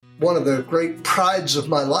one of the great prides of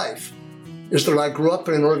my life is that I grew up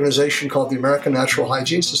in an organization called the American Natural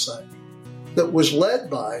Hygiene Society that was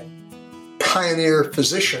led by pioneer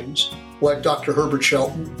physicians like Dr. Herbert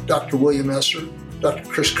Shelton, Dr. William Esser, Dr.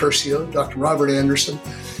 Chris Curcio, Dr. Robert Anderson,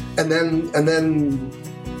 and then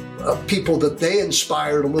people that they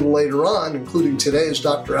inspired a little later on, including today's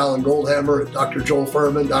Dr. Alan Goldhammer, Dr. Joel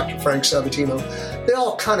Furman, Dr. Frank Sabatino. They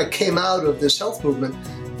all kind of came out of this health movement.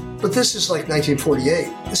 But this is like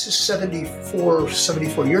 1948. This is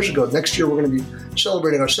 74 years ago. Next year, we're going to be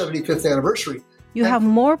celebrating our 75th anniversary. You have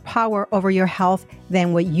more power over your health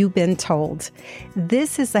than what you've been told.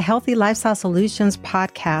 This is the Healthy Lifestyle Solutions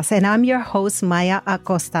podcast, and I'm your host, Maya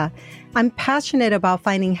Acosta. I'm passionate about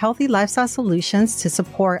finding healthy lifestyle solutions to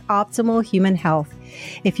support optimal human health.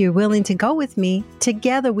 If you're willing to go with me,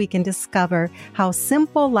 together we can discover how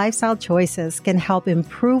simple lifestyle choices can help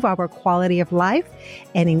improve our quality of life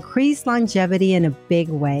and increase longevity in a big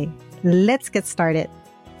way. Let's get started.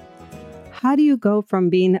 How do you go from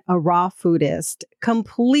being a raw foodist,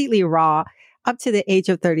 completely raw, up to the age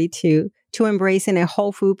of 32, to embracing a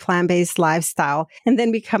whole food plant-based lifestyle, and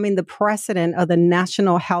then becoming the president of the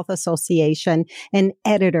National Health Association and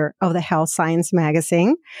editor of the Health Science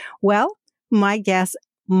magazine? Well, my guest,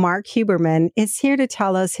 Mark Huberman, is here to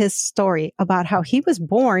tell us his story about how he was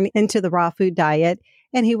born into the raw food diet,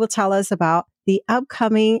 and he will tell us about the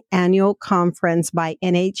upcoming annual conference by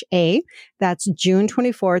NHA. That's June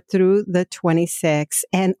 24th through the 26th.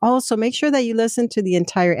 And also make sure that you listen to the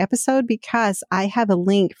entire episode because I have a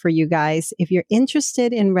link for you guys. If you're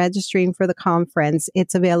interested in registering for the conference,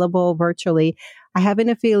 it's available virtually. I have an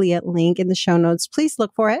affiliate link in the show notes. Please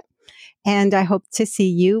look for it. And I hope to see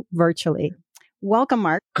you virtually. Welcome,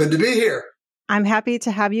 Mark. Good to be here. I'm happy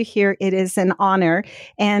to have you here. It is an honor.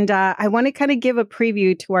 And I want to kind of give a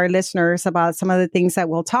preview to our listeners about some of the things that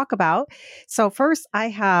we'll talk about. So first, I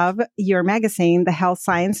have your magazine, the Health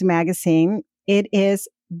Science magazine. It is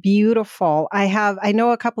beautiful. I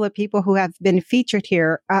know a couple of people who have been featured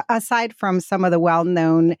here, aside from some of the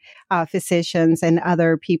well-known physicians and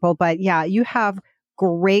other people. But yeah, you have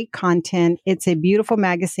great content. It's a beautiful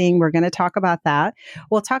magazine. We're going to talk about that.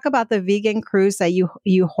 We'll talk about the vegan cruise that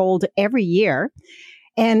you hold every year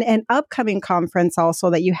and an upcoming conference also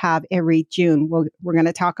that you have every June. We're going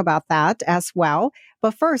to talk about that as well.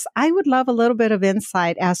 But first, I would love a little bit of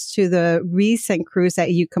insight as to the recent cruise that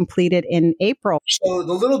you completed in April. So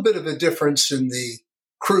the little bit of a difference in the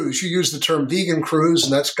cruise, you use the term vegan cruise,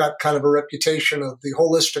 and that's got kind of a reputation of the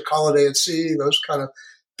holistic holiday at sea, those kind of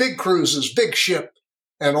big cruises, big ship,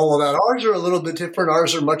 and all of that. Ours are a little bit different.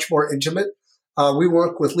 Ours are much more intimate. We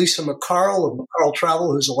work with Lisa McCarl of McCarl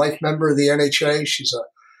Travel, who's a life member of the NHA. She's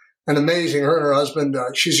an amazing, her and her husband,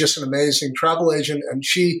 she's just an amazing travel agent. And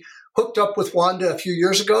she hooked up with Wanda a few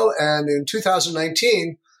years ago. And in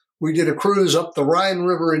 2019, we did a cruise up the Rhine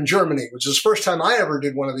River in Germany, which is the first time I ever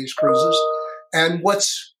did one of these cruises. And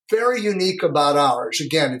what's very unique about ours,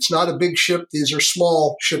 again, it's not a big ship. These are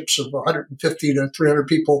small ships of 150 to 300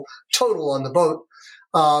 people total on the boat.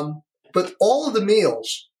 But all of the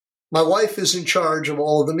meals, my wife is in charge of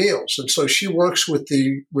all of the meals. And so she works with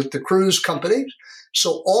the cruise company.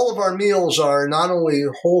 So all of our meals are not only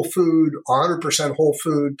whole food, 100% whole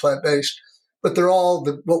food, plant-based, but they're all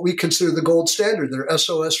what we consider the gold standard. They're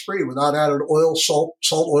SOS free without added oil, salt,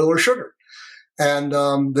 oil, or sugar. And,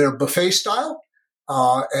 they're buffet style.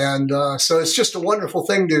 So it's just a wonderful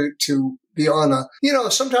thing to be on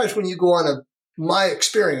sometimes when you go on my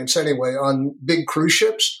experience anyway, on big cruise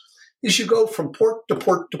ships, is you go from port to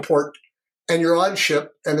port to port and you're on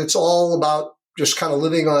ship and it's all about just kind of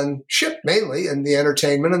living on ship mainly and the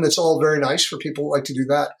entertainment. And it's all very nice for people who like to do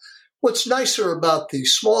that. What's nicer about the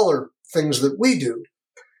smaller things that we do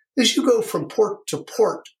is you go from port to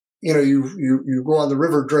port. You go on the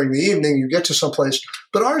river during the evening, you get to someplace,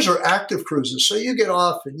 but ours are active cruises. So you get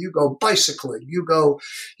off and you go bicycling, you go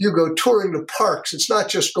touring the parks. It's not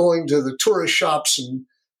just going to the tourist shops and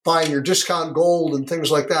buying your discount gold and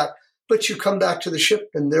things like that, but you come back to the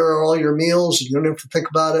ship and there are all your meals and you don't have to think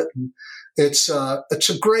about it. And it's a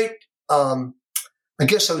great, I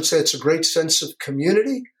guess I would say it's a great sense of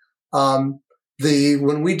community. When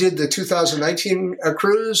we did the 2019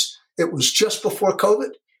 cruise, it was just before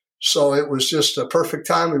COVID. So it was just a perfect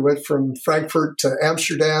time. We went from Frankfurt to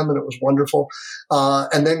Amsterdam and it was wonderful.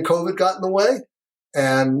 And then COVID got in the way.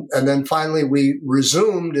 And then finally we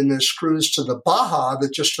resumed in this cruise to the Baja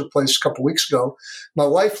that just took place a couple of weeks ago. My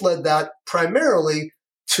wife led that primarily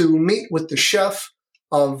to meet with the chef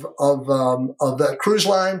of that cruise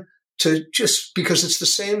line because it's the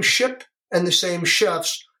same ship and the same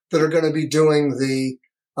chefs that are going to be doing the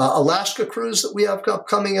Alaska cruise that we have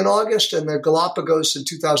coming in August, and the Galapagos in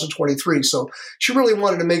 2023. So she really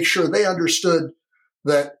wanted to make sure they understood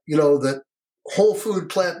that, that whole food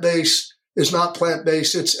plant-based is not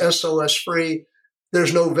plant-based. It's SOS free.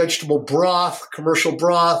 There's no vegetable broth, commercial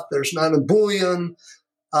broth. There's none of bouillon.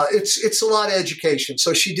 It's a lot of education.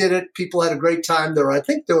 So she did it. People had a great time. I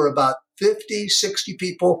think there were about 50, 60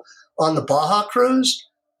 people on the Baja cruise.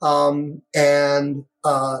 It'll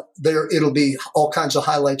be all kinds of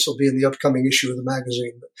highlights will be in the upcoming issue of the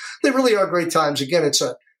magazine. But they really are great times. Again,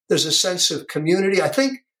 there's a sense of community. I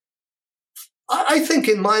think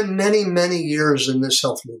in my many, many years in this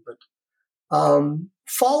health movement,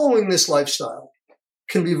 following this lifestyle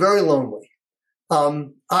can be very lonely.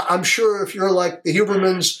 I'm sure if you're like the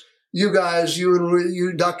Hubermans, you guys,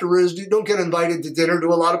 you Dr. Riz, you don't get invited to dinner to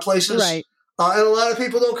a lot of places. Right. And a lot of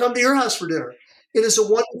people don't come to your house for dinner. It is a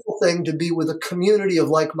wonderful thing to be with a community of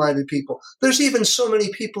like-minded people. There's even so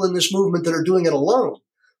many people in this movement that are doing it alone,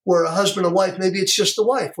 where a husband and wife, maybe it's just the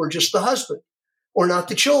wife or just the husband or not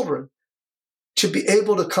the children. To be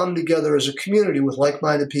able to come together as a community with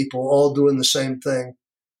like-minded people all doing the same thing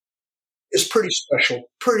is pretty special,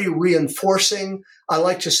 pretty reinforcing. I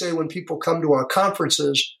like to say when people come to our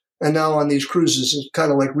conferences and now on these cruises, it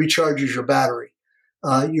kind of like recharges your battery.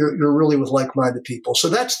 You're really with like-minded people. So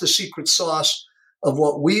that's the secret sauce of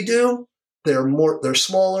what we do. They're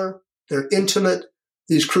smaller, they're intimate.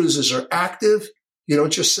 These cruises are active. You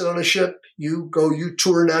don't just sit on a ship. You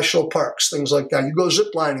tour national parks, things like that. You go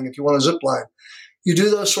zip lining if you want to zip line. You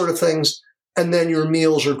do those sort of things, and then your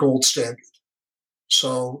meals are gold standard.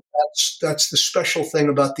 So that's the special thing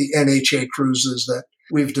about the NHA cruises, that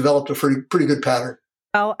we've developed a pretty good pattern.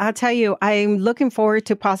 Well, I'll tell you, I'm looking forward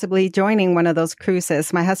to possibly joining one of those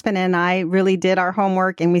cruises. My husband and I really did our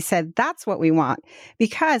homework and we said, that's what we want,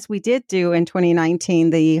 because we did do in 2019,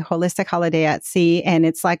 the Holistic Holiday at Sea. And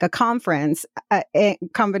it's like a conference, a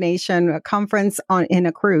conference in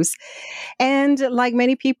a cruise. And like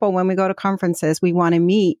many people, when we go to conferences, we want to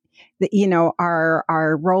meet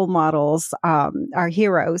our role models, our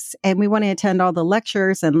heroes, and we want to attend all the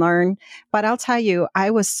lectures and learn. But I'll tell you, I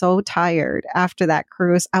was so tired after that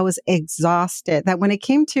cruise. I was exhausted that when it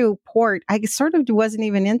came to port, I sort of wasn't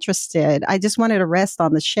even interested. I just wanted to rest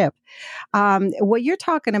on the ship. What you're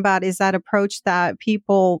talking about is that approach that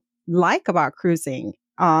people like about cruising.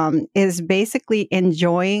 Is basically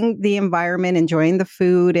enjoying the environment, enjoying the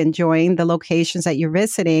food, enjoying the locations that you're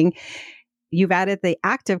visiting. You've added the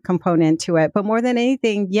active component to it. But more than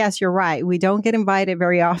anything, yes, you're right. We don't get invited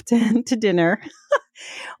very often to dinner.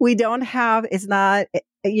 We don't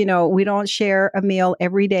share a meal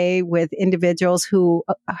every day with individuals who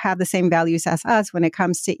have the same values as us when it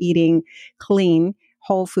comes to eating clean,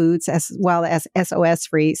 whole foods, as well as SOS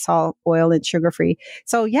free, salt, oil, and sugar free.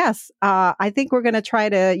 So yes, I think we're going to try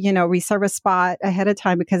to, reserve a spot ahead of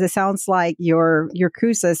time, because it sounds like your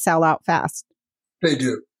cruises sell out fast. They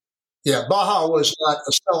do. Yeah, Baja was not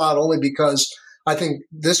a sellout only because I think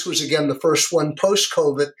this was, again, the first one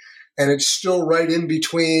post-COVID, and it's still right in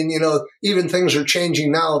between. Even things are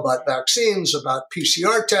changing now about vaccines, about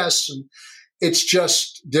PCR tests, and it's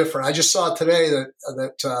just different. I just saw today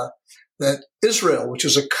that Israel, which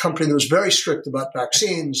is a company that was very strict about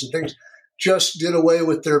vaccines and things, just did away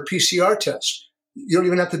with their PCR tests. You don't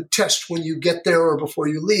even have to test when you get there or before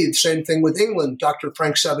you leave. Same thing with England. Dr.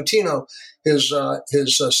 Frank Sabatino, his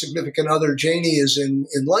significant other, Janie, is in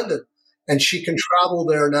London, and she can travel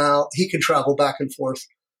there now. He can travel back and forth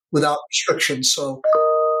without restrictions. So,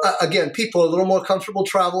 again, people are a little more comfortable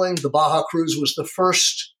traveling. The Baja cruise was the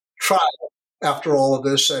first trial after all of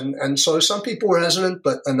this. And so some people were hesitant,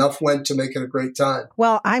 but enough went to make it a great time.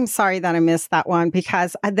 Well, I'm sorry that I missed that one,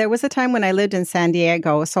 because there was a time when I lived in San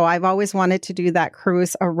Diego. So I've always wanted to do that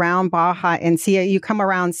cruise around Baja and you come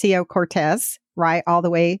around Sea Cortez, right? All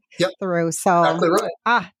the way through. So, exactly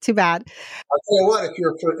right. Too bad. I'll tell you what,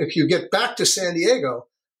 if you get back to San Diego,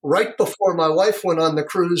 right before my wife went on the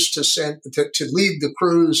cruise to lead the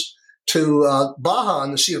cruise to Baja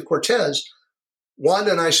on the Sea of Cortez,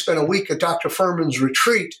 Wanda and I spent a week at Dr. Furman's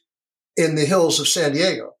retreat in the hills of San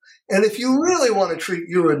Diego. And if you really want to treat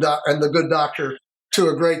you and the good doctor to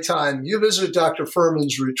a great time, you visit Dr.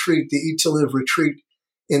 Furman's retreat, the Eat to Live retreat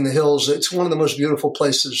in the hills. It's one of the most beautiful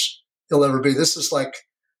places you'll ever be. This is like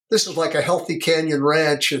a healthy canyon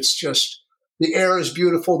ranch. It's just, the air is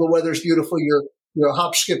beautiful, the weather's beautiful. You're a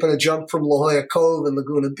hop, skip, and a jump from La Jolla Cove and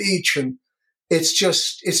Laguna Beach, and it's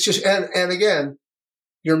just, and again,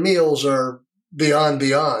 your meals are beyond.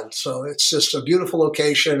 So it's just a beautiful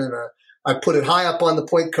location, and I put it high up on the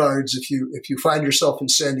point cards if you find yourself in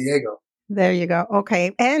San Diego. There you go.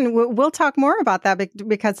 Okay. And we'll talk more about that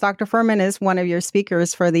because Dr. Furman is one of your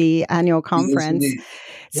speakers for the annual Yes, conference. indeed.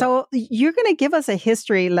 Yeah. So you're going to give us a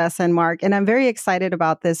history lesson, Mark. And I'm very excited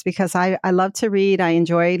about this because I love to read. I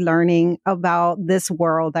enjoy learning about this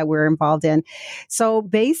world that we're involved in. So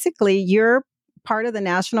basically, you're part of the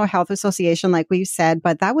National Health Association, like we've said,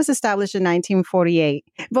 but that was established in 1948.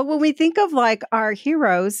 But when we think of like our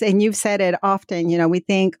heroes, and you've said it often, we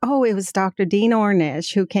think, oh, it was Dr. Dean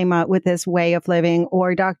Ornish who came up with this way of living,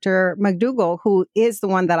 or Dr. McDougall, who is the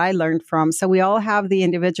one that I learned from. So we all have the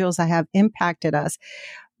individuals that have impacted us.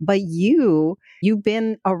 But you've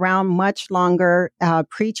been around much longer,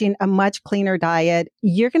 preaching a much cleaner diet.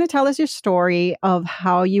 You're going to tell us your story of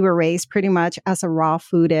how you were raised pretty much as a raw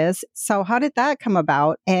foodist. So how did that come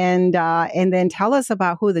about? And then tell us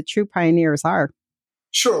about who the true pioneers are.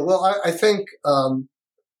 Sure. Well, I think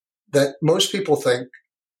that most people think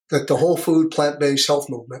that the whole food, plant-based health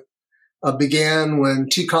movement began when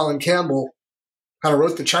T. Colin Campbell kind of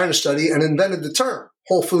wrote the China study and invented the term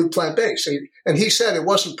whole food, plant-based. And he said it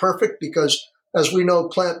wasn't perfect because, as we know,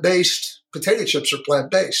 plant-based potato chips are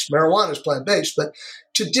plant-based, marijuana is plant-based. But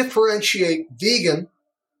to differentiate vegan,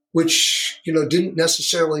 which didn't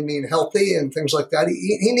necessarily mean healthy and things like that,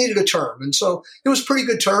 he needed a term. And so it was a pretty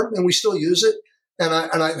good term, and we still use it. And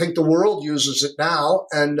I think the world uses it now,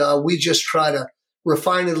 and we just try to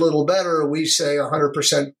refine it a little better. We say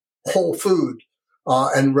 100% whole food,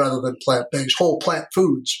 and rather than plant-based, whole plant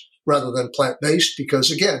foods rather than plant-based,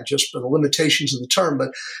 because again, just for the limitations of the term.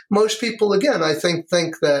 But most people, again, I think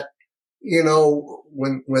that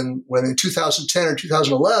when in 2010 or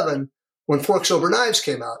 2011, when Forks Over Knives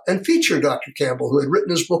came out and featured Dr. Campbell, who had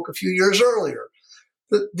written his book a few years earlier,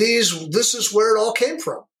 that this is where it all came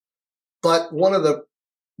from. But one of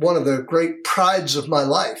the great prides of my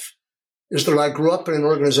life is that I grew up in an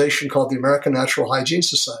organization called the American Natural Hygiene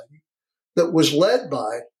Society that was led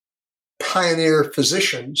by pioneer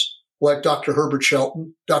physicians like Dr. Herbert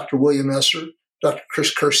Shelton, Dr. William Esser, Dr.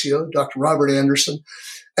 Chris Curcio, Dr. Robert Anderson,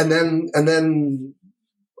 and then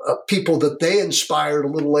people that they inspired a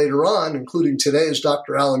little later on, including today's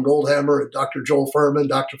Dr. Alan Goldhammer and Dr. Joel Furman,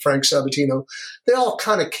 Dr. Frank Sabatino. They all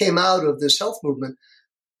kind of came out of this health movement.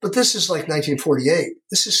 But this is like 1948.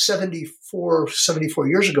 This is 74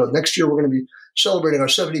 years ago. Next year, we're going to be celebrating our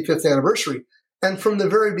 75th anniversary. And from the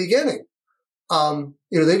very beginning,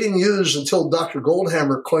 they didn't use until Dr.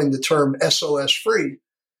 Goldhammer coined the term SOS free.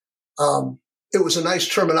 It was a nice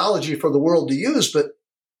terminology for the world to use, but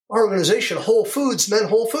our organization, Whole Foods, meant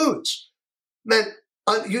whole foods. Meant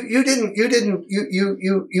you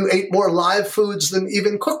ate more live foods than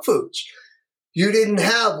even cooked foods. You didn't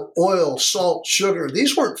have oil, salt, sugar.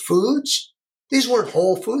 These weren't foods. These weren't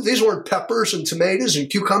whole foods. These weren't peppers and tomatoes and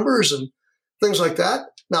cucumbers and things like that.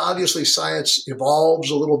 Now, obviously, science evolves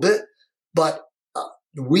a little bit, but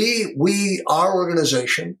our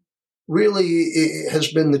organization really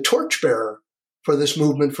has been the torchbearer for this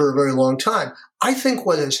movement for a very long time. I think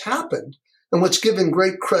what has happened and what's given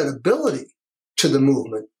great credibility to the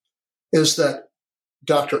movement is that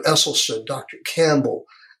Dr. Esselstyn, Dr. Campbell,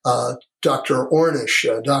 Dr. Ornish,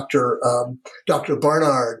 Dr.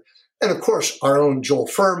 Barnard, and of course our own Joel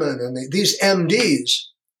Furman, and these MDs,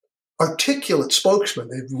 articulate spokesmen.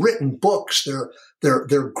 They've written books.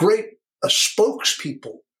 They're great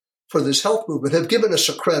spokespeople for this health movement. Have given us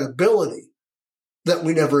a credibility that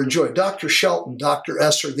we never enjoyed. Dr. Shelton, Dr.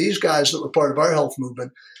 Esser, these guys that were part of our health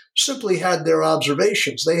movement simply had their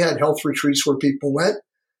observations. They had health retreats where people went,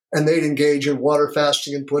 and they'd engage in water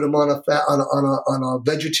fasting and put them on a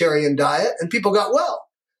vegetarian diet, and people got well.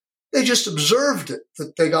 They just observed it,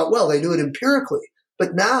 that they got well. They knew it empirically.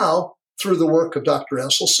 But now, through the work of Dr.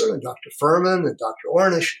 Esselstyn and Dr. Furman and Dr.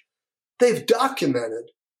 Ornish, they've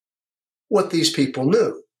documented what these people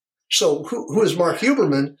knew. So who is Mark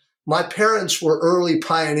Huberman? My parents were early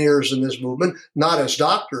pioneers in this movement, not as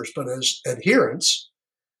doctors, but as adherents.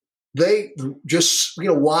 They just,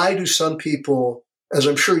 why do some people, as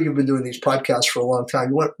I'm sure you've been doing these podcasts for a long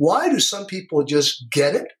time, why do some people just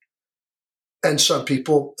get it? And some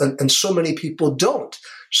people, and so many people don't.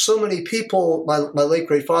 So many people, my late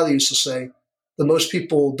great father used to say, that most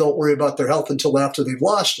people don't worry about their health until after they've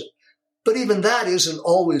lost it. But even that isn't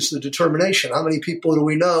always the determination. How many people do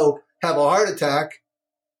we know have a heart attack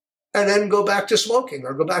and then go back to smoking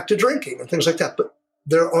or go back to drinking and things like that? But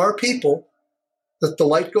there are people that the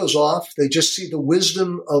light goes off. They just see the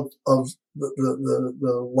wisdom of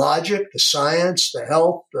the logic, the science, the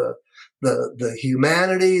health, the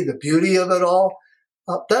humanity, the beauty of it all.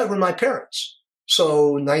 That were my parents.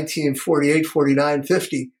 So 1948, 49,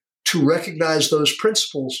 50, to recognize those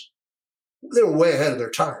principles, they were way ahead of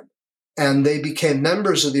their time. and they became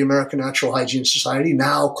members of the American Natural Hygiene Society,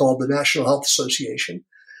 now called the National Health Association.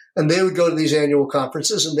 And they would go to these annual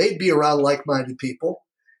conferences, and they'd be around like-minded people,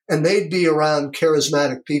 and they'd be around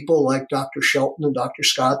charismatic people like Dr. Shelton and Dr.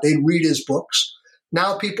 Scott. They'd read his books.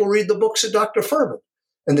 Now people read the books of Dr. Furman,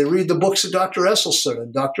 and they read the books of Dr. Esselstyn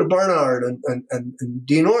and Dr. Barnard and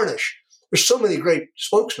Dean Ornish. There's so many great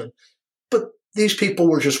spokesmen, but these people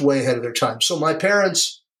were just way ahead of their time. So my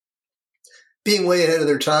parents, being way ahead of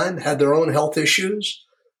their time, had their own health issues,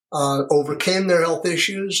 overcame their health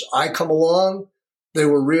issues. I come along. They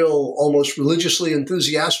were real, almost religiously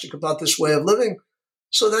enthusiastic about this way of living.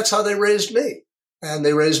 So that's how they raised me. And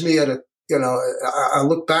they raised me at I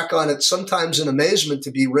look back on it sometimes in amazement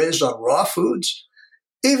to be raised on raw foods.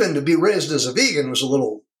 Even to be raised as a vegan was a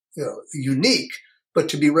little, unique, but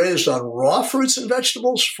to be raised on raw fruits and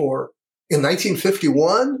vegetables in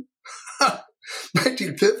 1951,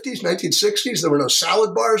 1950s, 1960s, there were no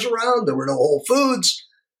salad bars around. There were no Whole Foods.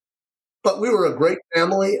 But we were a great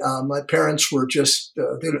family. My parents were just,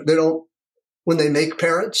 they don't, when they make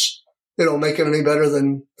parents, they don't make it any better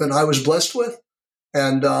than I was blessed with.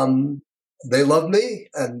 And they loved me,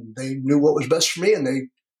 and they knew what was best for me, and they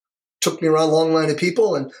took me around a long line of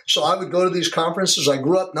people. And so I would go to these conferences. I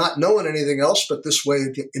grew up not knowing anything else but this way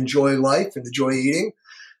to enjoy life and enjoy eating.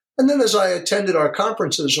 And then as I attended our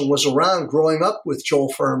conferences and was around growing up with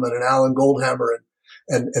Joel Furman and Alan Goldhammer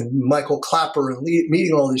and Michael Clapper and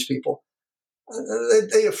meeting all these people,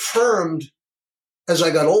 they affirmed, as I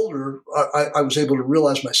got older, I was able to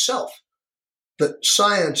realize myself that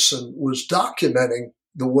science was documenting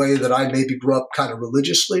the way that I maybe grew up kind of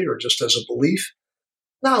religiously or just as a belief.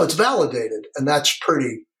 Now it's validated, and that's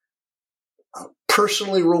pretty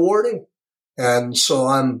personally rewarding. And so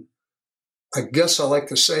I guess I like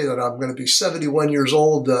to say that I'm going to be 71 years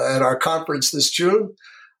old at our conference this June.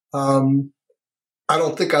 I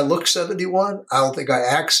don't think I look 71. I don't think I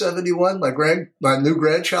act 71. My new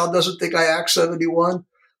grandchild doesn't think I act 71.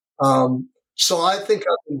 So I think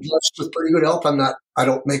I've been blessed with pretty good health. I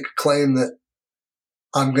don't make a claim that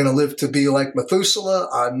I'm going to live to be like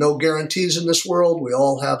Methuselah. No guarantees in this world. We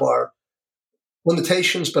all have our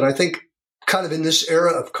limitations, but I think kind of in this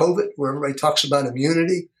era of COVID where everybody talks about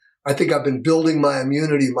immunity, I think I've been building my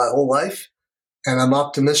immunity my whole life. And I'm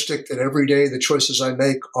optimistic that every day the choices I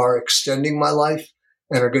make are extending my life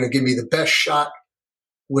and are going to give me the best shot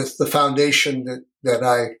with the foundation that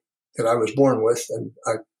I was born with. And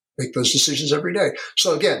I make those decisions every day.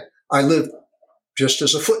 So again, I live, just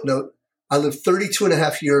as a footnote, I lived 32 and a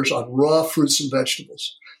half years on raw fruits and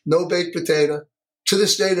vegetables. No baked potato. To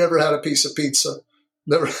this day, never had a piece of pizza.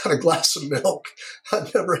 Never had a glass of milk. I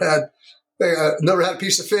never had a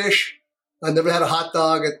piece of fish. I never had a hot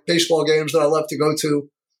dog at baseball games that I love to go to.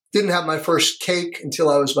 Didn't have my first cake until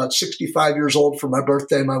I was about 65 years old for my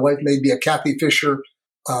birthday. My wife made me a Kathy Fisher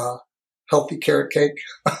healthy carrot cake.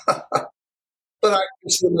 But I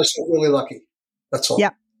consider myself really lucky. That's all.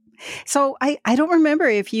 Yeah. So I don't remember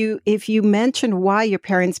if you mentioned why your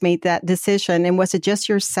parents made that decision, and was it just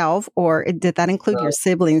yourself, or did that include your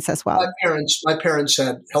siblings as well? My parents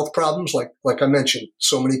had health problems, like I mentioned.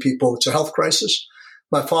 So many people, it's a health crisis.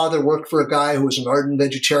 My father worked for a guy who was an ardent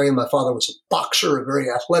vegetarian. My father was a boxer, a very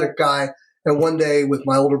athletic guy, and one day, with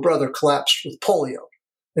my older brother, collapsed with polio,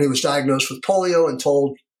 and he was diagnosed with polio and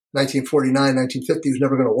told 1949, 1950 he was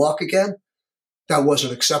never going to walk again. That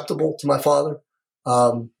wasn't acceptable to my father.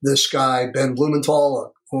 This guy, Ben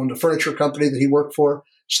Blumenthal, owned a furniture company that he worked for,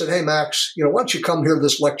 said, "Hey, Max, why don't you come hear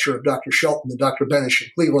this lecture of Dr. Shelton and Dr. Benish in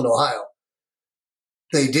Cleveland, Ohio?"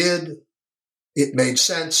 They did. It made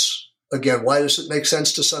sense. Again, why does it make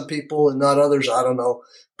sense to some people and not others? I don't know.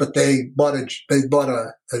 But they bought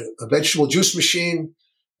a vegetable juice machine.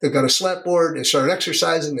 They got a slant board. They started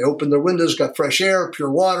exercising. They opened their windows, got fresh air,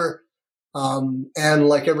 pure water. And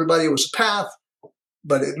like everybody, it was a path.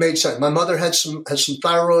 But it made sense. My mother had some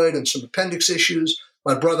thyroid and some appendix issues.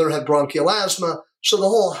 My brother had bronchial asthma. So the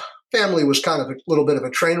whole family was kind of a little bit of a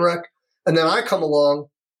train wreck. And then I come along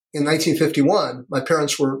in 1951. My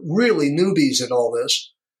parents were really newbies at all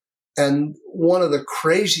this. And one of the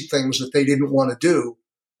crazy things that they didn't want to do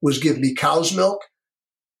was give me cow's milk.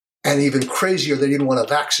 And even crazier, they didn't want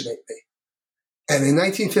to vaccinate me. And in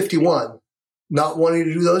 1951, not wanting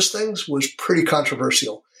to do those things was pretty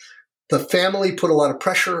controversial. The family put a lot of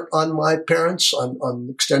pressure on my parents, on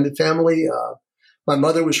extended family. My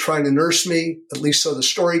mother was trying to nurse me, at least so the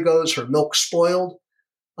story goes. Her milk spoiled.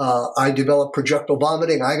 I developed projectile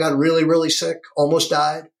vomiting. I got really, really sick, almost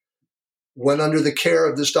died. Went under the care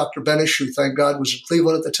of this Dr. Benish, who, thank God, was in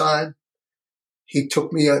Cleveland at the time. He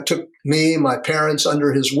took me, my parents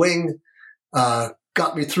under his wing,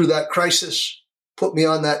 got me through that crisis, put me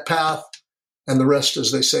on that path, and the rest,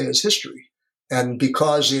 as they say, is history. And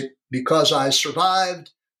because I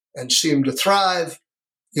survived and seemed to thrive,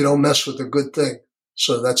 you don't mess with a good thing.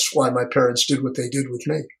 So that's why my parents did what they did with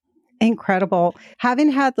me. Incredible.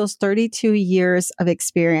 Having had those 32 years of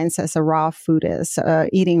experience as a raw foodist,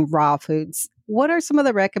 eating raw foods, what are some of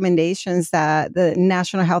the recommendations that the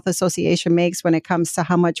National Health Association makes when it comes to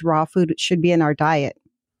how much raw food should be in our diet?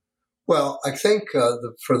 Well, I think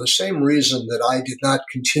for the same reason that I did not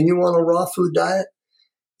continue on a raw food diet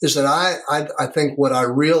is that I think what I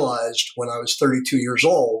realized when I was 32 years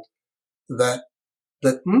old, that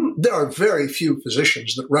there are very few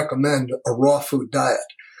physicians that recommend a raw food diet.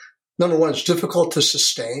 Number one, it's difficult to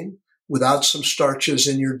sustain without some starches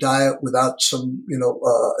in your diet, without some,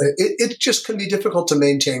 it just can be difficult to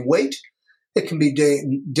maintain weight. It can be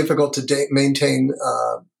difficult to maintain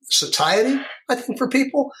satiety, I think, for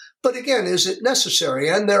people. But again, is it necessary?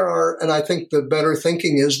 And I think the better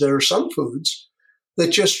thinking is there are some foods that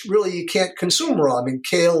just really you can't consume raw. I mean,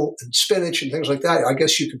 kale and spinach and things like that. I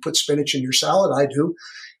guess you can put spinach in your salad. I do.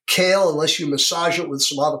 Kale, unless you massage it with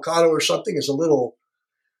some avocado or something, is a little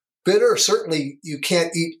bitter. Certainly, you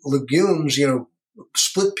can't eat legumes,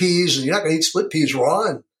 split peas, and you're not going to eat split peas raw.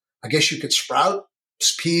 And I guess you could sprout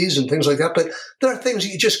peas and things like that. But there are things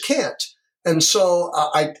that you just can't. And so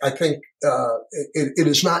I think it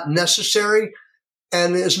is not necessary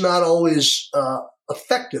and is not always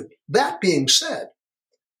effective. That being said,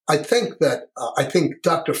 I think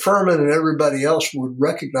Dr. Furman and everybody else would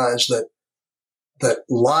recognize that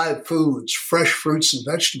live foods, fresh fruits and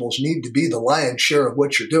vegetables need to be the lion's share of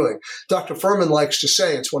what you're doing. Dr. Furman likes to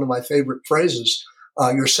say, it's one of my favorite phrases,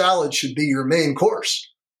 your salad should be your main course.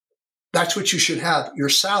 That's what you should have, your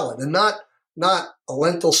salad, and not a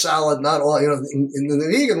lentil salad, not all, in the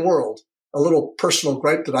vegan world, a little personal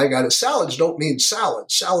gripe that I got is salads don't mean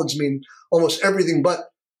salad. Salads mean almost everything but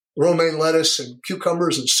romaine lettuce and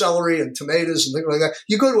cucumbers and celery and tomatoes and things like that.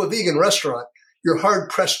 You go to a vegan restaurant, you're hard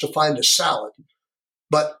pressed to find a salad.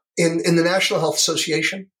 But in the National Health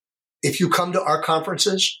Association, if you come to our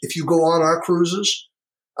conferences, if you go on our cruises,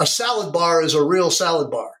 a salad bar is a real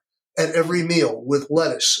salad bar at every meal with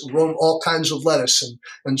lettuce, all kinds of lettuce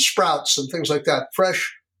and sprouts and things like that,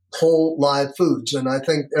 fresh, whole, live foods. And I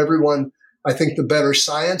think the better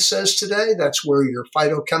science says today, that's where your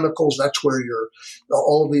phytochemicals, that's where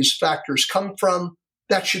all of these factors come from.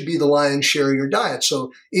 That should be the lion's share of your diet.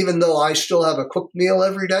 So even though I still have a cooked meal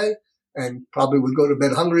every day and probably would go to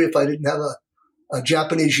bed hungry if I didn't have a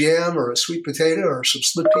Japanese yam or a sweet potato or some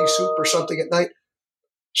split pea soup or something at night,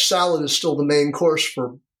 salad is still the main course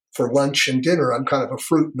for lunch and dinner. I'm kind of a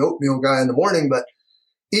fruit and oatmeal guy in the morning, but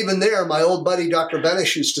even there, my old buddy, Dr.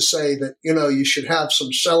 Benish, used to say that, you should have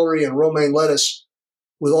some celery and romaine lettuce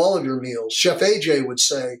with all of your meals. Chef AJ would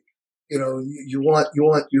say, you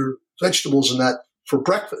want your vegetables in that for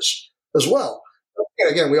breakfast as well.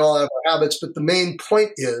 And again, we all have our habits, but the main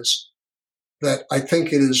point is that I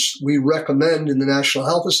think we recommend in the National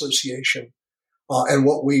Health Association, and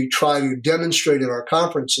what we try to demonstrate at our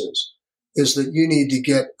conferences is that you need to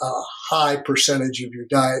get a high percentage of your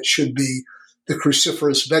diet should be the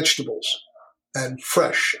cruciferous vegetables and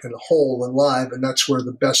fresh and whole and live. And that's where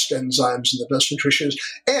the best enzymes and the best nutrition is.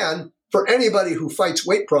 And for anybody who fights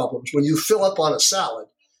weight problems, when you fill up on a salad,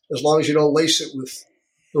 as long as you don't lace it with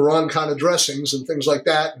the wrong kind of dressings and things like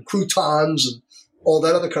that, and croutons and all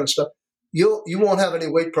that other kind of stuff, you won't have any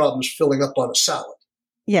weight problems filling up on a salad.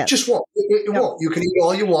 Yeah, just won't. It won't. You can eat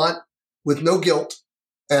all you want with no guilt,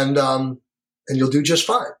 and you'll do just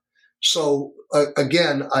fine. So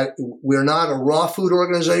again, we're not a raw food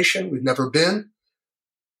organization. We've never been.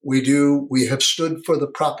 We have stood for the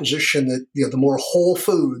proposition that the more whole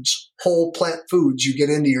plant foods you get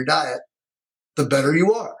into your diet, the better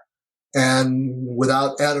you are, and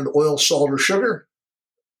without added oil, salt, or sugar.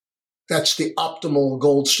 That's the optimal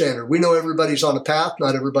gold standard. We know everybody's on a path,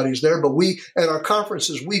 not everybody's there, but at our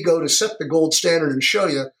conferences, we go to set the gold standard and show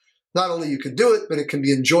you not only you can do it, but it can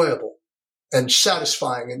be enjoyable and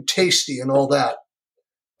satisfying and tasty and all that.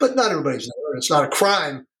 But not everybody's there. It's not a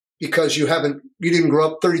crime because you didn't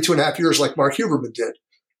grow up 32 and a half years like Mark Huberman did.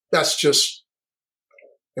 That's just,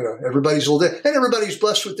 everybody's a little different. And everybody's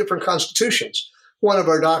blessed with different constitutions. One of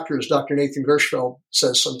our doctors, Dr. Nathan Gershfeld,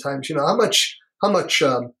 says sometimes,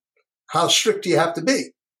 how strict do you have to be?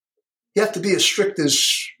 You have to be as strict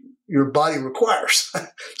as your body requires.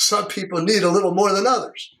 Some people need a little more than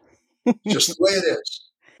others. Just the way it is.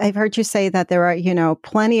 I've heard you say that there are,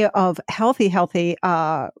 plenty of healthy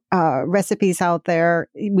recipes out there.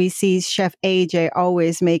 We see Chef AJ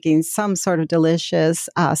always making some sort of delicious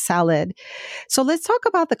salad. So let's talk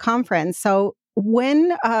about the conference. So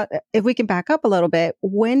When, if we can back up a little bit,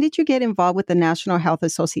 when did you get involved with the National Health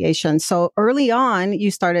Association? So early on, you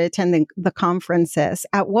started attending the conferences.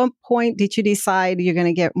 At what point did you decide you're going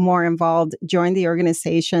to get more involved, join the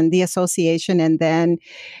organization, the association, and then,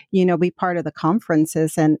 be part of the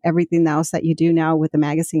conferences and everything else that you do now with the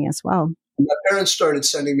magazine as well? My parents started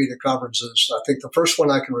sending me to conferences. I think the first one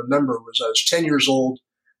I can remember was I was 10 years old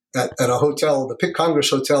at a hotel, the Pitt Congress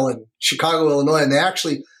Hotel in Chicago, Illinois, and they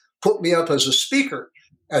actually put me up as a speaker.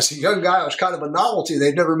 As a young guy, I was kind of a novelty.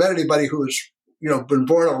 They'd never met anybody who was, been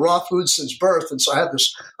born on raw food since birth. And so I had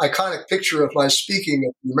this iconic picture of my speaking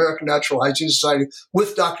at the American Natural Hygiene Society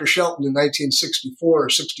with Dr. Shelton in 1964 or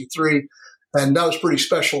 63. And that was pretty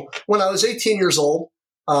special. When I was 18 years old,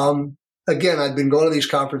 again, I'd been going to these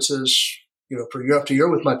conferences, for year after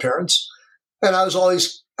year with my parents. And I was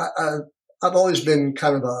always, I've always been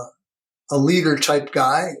kind of a leader type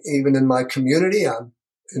guy, even in my community. I'm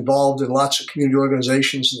involved in lots of community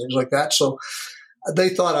organizations and things like that. So they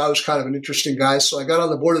thought I was kind of an interesting guy. So I got on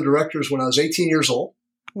the board of directors when I was 18 years old.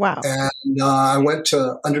 Wow. And I went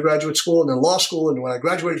to undergraduate school and then law school. And when I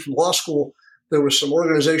graduated from law school, there was some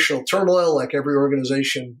organizational turmoil, like every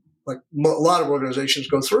organization, like a lot of organizations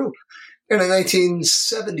go through. And in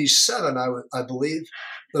 1977, I believe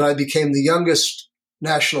that I became the youngest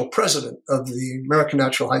national president of the American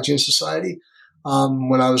Natural Hygiene Society.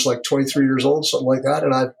 When I was like 23 years old, something like that.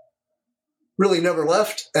 And I really never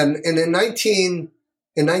left. And in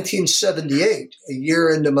 1978, a year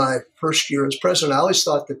into my first year as president, I always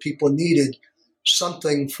thought that people needed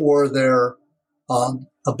something for their, a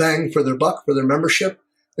bang for their buck, for their membership.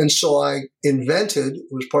 And so I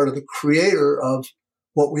was part of the creator of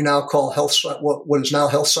what we now call what is now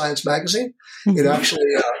Health Science Magazine. Mm-hmm. It actually,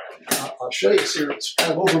 I'll show you here, it's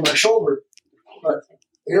kind of over my shoulder, but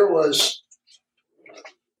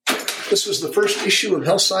this was the first issue of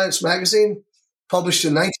Health Science Magazine, published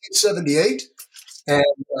in 1978. And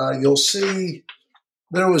you'll see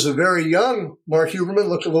there was a very young Mark Huberman,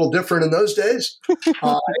 looked a little different in those days.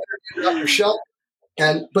 I interviewed Dr. Shelton.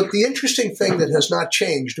 But the interesting thing that has not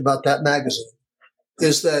changed about that magazine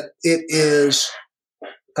is that it is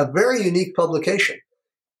a very unique publication.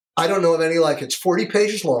 I don't know of any like it. It's 40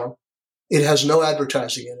 pages long. It has no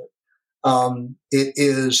advertising in it. It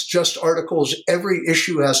is just articles. Every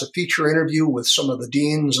issue has a feature interview with some of the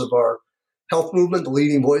deans of our health movement, the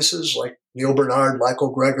leading voices like Neil Bernard,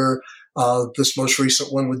 Michael Greger, this most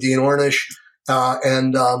recent one with Dean Ornish.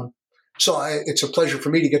 So it's a pleasure for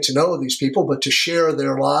me to get to know these people, but to share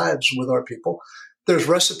their lives with our people. There's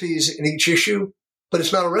recipes in each issue, but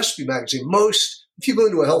it's not a recipe magazine. If you go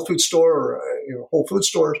into a health food store or Whole Food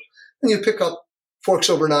stores and you pick up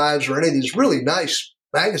Forks Over Knives or any of these really nice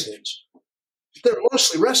magazines, they're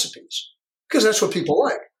mostly recipes because that's what people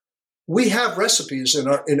like. We have recipes in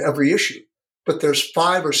every issue, but there's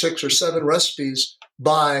 5 or 6 or 7 recipes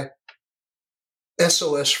by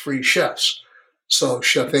SOS-free chefs. So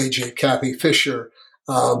Chef AJ, Kathy Fisher,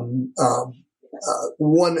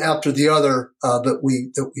 one after the other that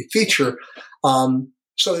we feature.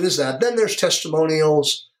 So it is that. Then there's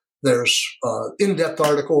testimonials. There's in-depth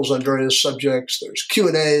articles on various subjects. There's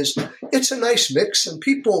Q&As. It's a nice mix, and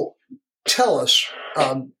people tell us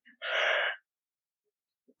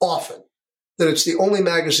often that it's the only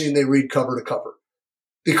magazine they read cover to cover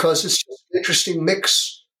because it's just an interesting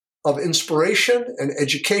mix of inspiration and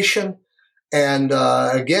education. And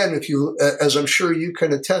again, as I'm sure you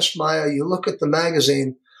can attest, Maya, you look at the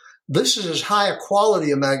magazine, this is as high a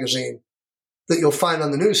quality a magazine that you'll find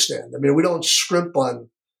on the newsstand. I mean, we don't scrimp on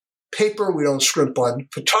paper. We don't scrimp on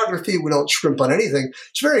photography. We don't scrimp on anything.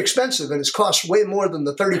 It's very expensive, and it's cost way more than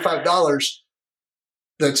the $35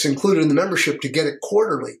 that's included in the membership to get it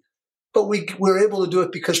quarterly. But we're able to do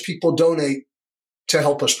it because people donate to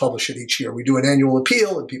help us publish it each year. We do an annual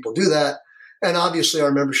appeal, and people do that. And obviously,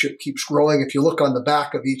 our membership keeps growing. If you look on the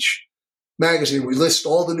back of each magazine, we list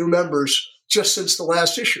all the new members just since the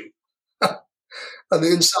last issue on the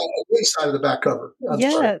inside of the back cover.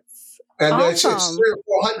 Yes. Sorry. And awesome. It's 300 or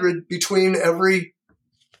 400 between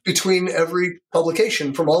every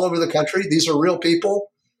publication from all over the country. These are real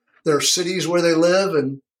people. There are cities where they live.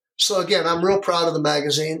 And so again, I'm real proud of the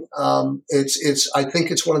magazine. I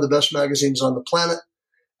think it's one of the best magazines on the planet.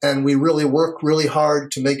 And we really work really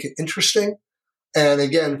hard to make it interesting. And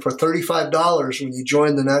again, for $35, when you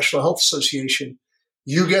join the National Health Association,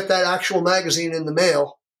 you get that actual magazine in the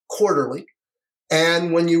mail quarterly.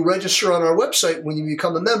 And when you register on our website, when you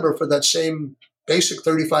become a member for that same basic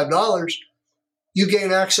 $35, you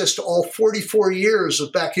gain access to all 44 years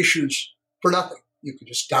of back issues for nothing. You can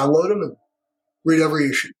just download them and read every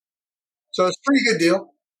issue. So it's a pretty good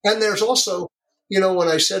deal. And there's also, when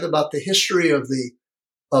I said about the history of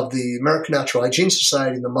the American Natural Hygiene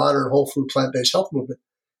Society and the modern whole food plant-based health movement,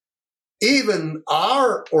 even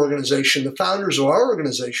our organization, the founders of our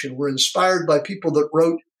organization, were inspired by people that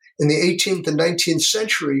wrote in the 18th and 19th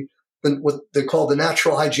century, what they call the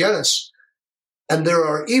natural hygienists. And there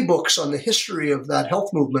are ebooks on the history of that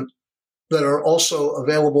health movement that are also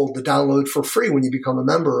available to download for free when you become a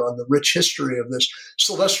member, on the rich history of this.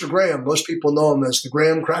 Sylvester Graham, most people know him as the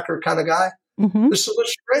graham cracker kind of guy. Mm-hmm. But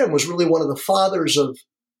Sylvester Graham was really one of the fathers of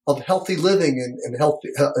healthy living and healthy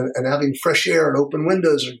and having fresh air and open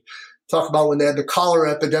windows. And talk about when they had the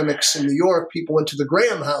cholera epidemics in New York, people went to the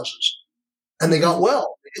Graham houses and they got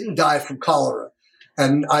well. They didn't die from cholera.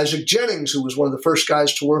 And Isaac Jennings, who was one of the first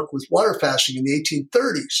guys to work with water fasting in the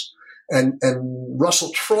 1830s, and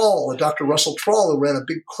Russell Troll, Dr. Russell Troll, who ran a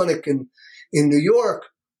big clinic in New York,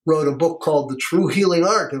 wrote a book called The True Healing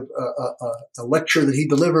Art, a lecture that he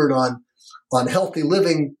delivered on healthy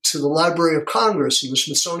living to the Library of Congress and the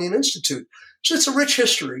Smithsonian Institute. So it's a rich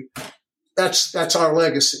history. That's our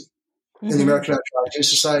legacy in the American Natural Hygiene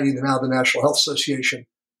Society and now the National Health Association.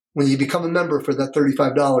 When you become a member for that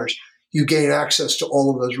 $35, you gain access to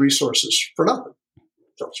all of those resources for nothing.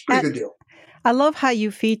 So it's a pretty good deal. I love how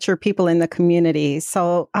you feature people in the community.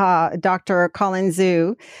 So Dr. Colin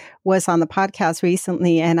Zhu was on the podcast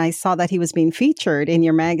recently, and I saw that he was being featured in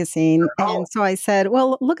your magazine. Oh. And so I said,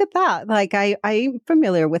 well, look at that. Like, I'm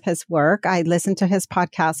familiar with his work. I listened to his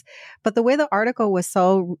podcast. But the way the article was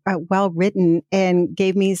so well written and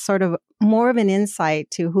gave me sort of more of an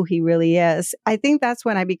insight to who he really is. I think that's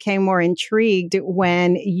when I became more intrigued,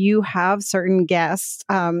 when you have certain guests,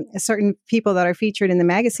 certain people that are featured in the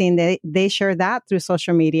magazine, they share that through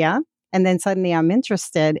social media. And then suddenly I'm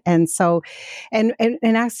interested. And so, and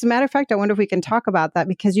as a matter of fact, I wonder if we can talk about that,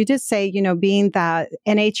 because you did say, being that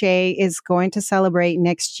NHA is going to celebrate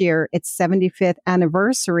next year its 75th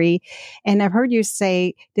anniversary. And I've heard you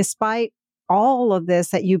say, despite all of this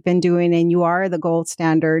that you've been doing, and you are the gold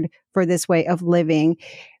standard for this way of living,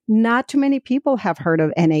 not too many people have heard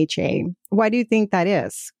of NHA. Why do you think that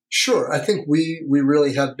is? Sure. I think we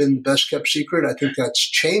really have been the best kept secret. I think that's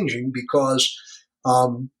changing because,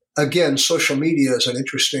 again, social media is an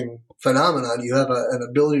interesting phenomenon. You have an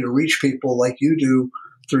ability to reach people like you do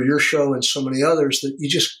through your show and so many others that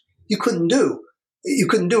you couldn't do. You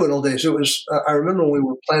couldn't do in old days. It was, I remember when we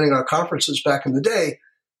were planning our conferences back in the day,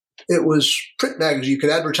 it was print magazine. You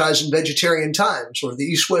could advertise in Vegetarian Times or the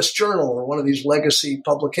East West Journal or one of these legacy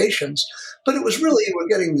publications. But it was really, you were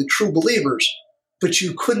getting the true believers. But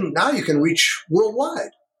you couldn't, now you can reach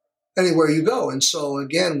worldwide, anywhere you go. And so,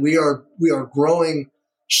 again, we are growing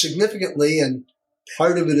significantly. And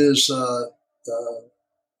part of it is,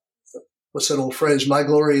 what's that old phrase? My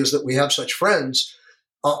glory is that we have such friends.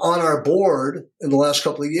 On our board in the last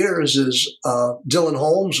couple of years is Dylan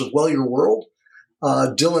Holmes of Well Your World.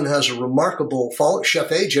 Dylan has a remarkable follow. Chef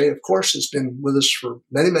AJ, of course, has been with us for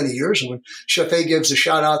many, many years. And when Chef A gives a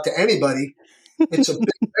shout out to anybody, it's a big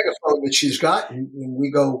megaphone that she's got. And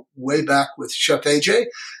we go way back with Chef AJ.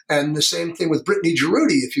 And the same thing with Brittany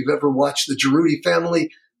Giroudi. If you've ever watched the Giroudi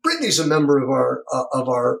family, Brittany's a member of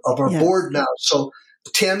our yes. board now. So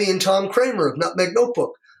Tammy and Tom Kramer of Nutmeg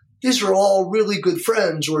Notebook. These are all really good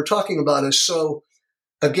friends who are talking about us. So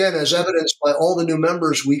again, as evidenced by all the new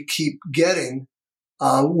members we keep getting,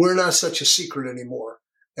 we're not such a secret anymore.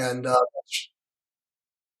 And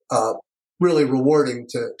really rewarding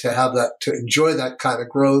to have that, to enjoy that kind of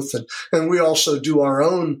growth. And we also do our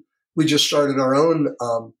own, we just started our own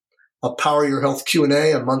a Power Your Health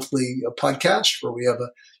Q&A, a monthly podcast where we have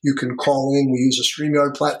you can call in. We use a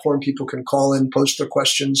StreamYard platform. People can call in, post their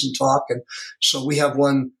questions and talk. And so we have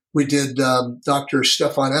one. We did Dr.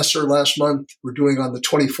 Stefan Esser last month. We're doing on the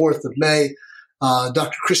 24th of May,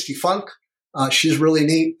 Dr. Christy Funk. She's really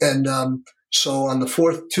neat. And so on the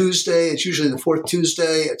fourth Tuesday, it's usually the fourth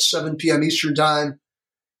Tuesday at 7 p.m. Eastern Time,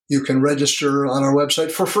 you can register on our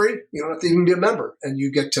website for free. You don't have to even be a member, and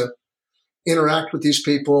you get to interact with these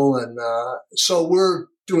people. And so we're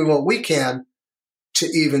doing what we can to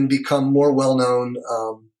even become more well-known.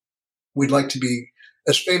 We'd like to be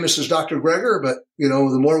as famous as Dr. Greger, but,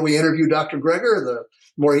 the more we interview Dr. Greger, the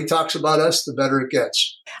more he talks about us, the better it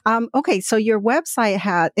gets. Okay, so your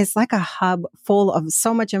website it's like a hub full of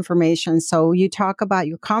so much information. So you talk about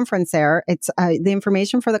your conference there. It's the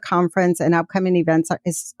information for the conference and upcoming events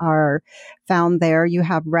are found there. You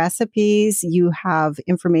have recipes, you have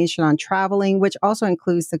information on traveling, which also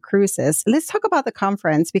includes the cruises. Let's talk about the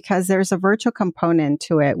conference because there's a virtual component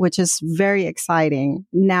to it, which is very exciting.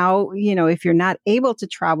 Now, if you're not able to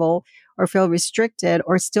travel, or feel restricted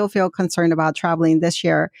or still feel concerned about traveling this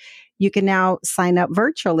year, you can now sign up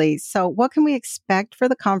virtually. So what can we expect for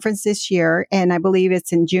the conference this year? And I believe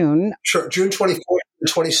it's in June. Sure, June 24th and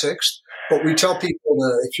 26th. But we tell people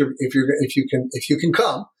that if you can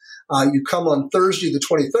come, you come on Thursday the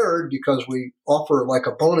 23rd, because we offer like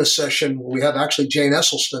a bonus session. We have actually Jane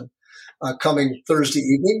Esselstyn coming Thursday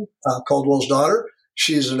evening, Caldwell's daughter.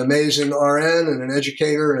 She's an amazing RN and an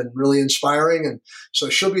educator and really inspiring. And so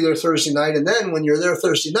she'll be there Thursday night. And then when you're there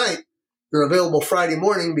Thursday night, you're available Friday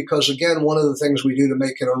morning, because, again, one of the things we do to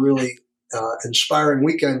make it a really inspiring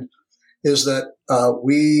weekend is that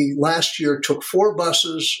we last year took 4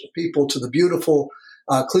 buses of people to the beautiful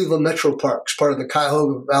Cleveland Metro Parks, part of the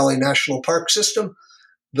Cuyahoga Valley National Park system.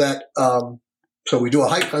 That so we do a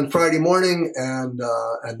hike on Friday morning, and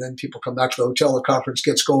then people come back to the hotel. The conference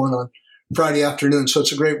gets going on Friday afternoon, so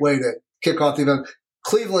it's a great way to kick off the event.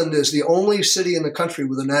 Cleveland is the only city in the country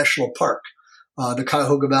with a national park. The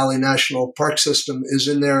Cuyahoga Valley National Park system is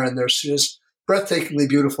in there, and there's just breathtakingly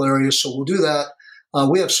beautiful areas. So we'll do that.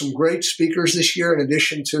 We have some great speakers this year, in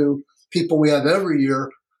addition to people we have every year,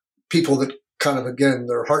 people that kind of, again,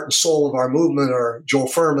 their heart and soul of our movement are Joel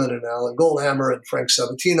Fuhrman and Alan Goldhammer and Frank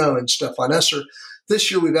Sabatino and Stefan Esser. This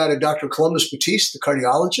year we've added Dr. Columbus Batiste, the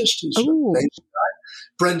cardiologist, who's an amazing guy.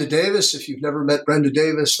 Brenda Davis, if you've never met Brenda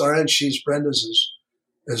Davis, Brenda's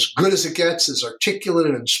as good as it gets, as articulate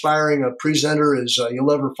and inspiring a presenter as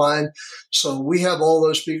you'll ever find. So we have all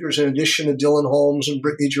those speakers in addition to Dylan Holmes and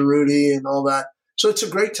Brittany Giroudi and all that. So it's a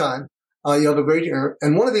great time. You have a great year.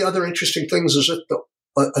 And one of the other interesting things is that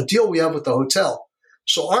a deal we have with the hotel.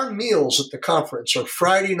 So our meals at the conference are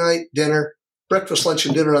Friday night dinner, breakfast, lunch,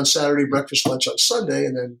 and dinner on Saturday, breakfast, lunch on Sunday,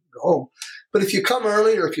 and then go home. But if you come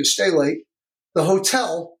early or if you stay late, the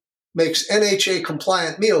hotel makes NHA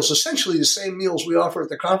compliant meals, essentially the same meals we offer at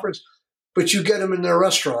the conference, but you get them in their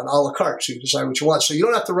restaurant, a la carte, so you decide what you want. So you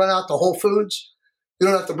don't have to run out to Whole Foods. You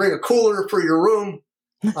don't have to bring a cooler for your room.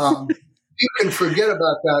 You can forget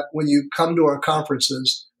about that when you come to our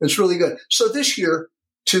conferences. It's really good. So this year,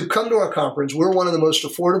 to come to our conference, we're one of the most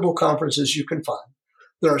affordable conferences you can find.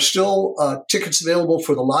 There are still tickets available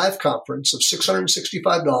for the live conference of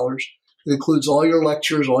 $665. It includes all your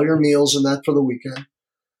lectures, all your meals, and that for the weekend.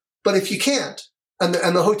 But if you can't, and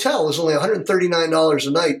the hotel is only $139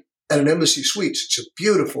 a night at an Embassy Suites. It's a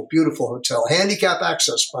beautiful, beautiful hotel. Handicap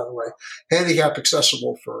access, by the way. Handicap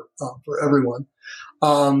accessible for everyone.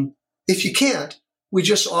 If you can't, we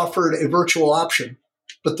just offered a virtual option.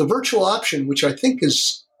 But the virtual option, which I think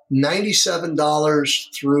is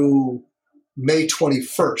 $97 through May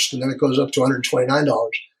 21st, and then it goes up to $129.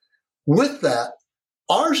 With that,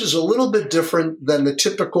 ours is a little bit different than the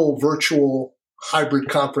typical virtual hybrid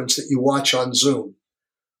conference that you watch on Zoom.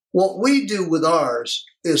 What we do with ours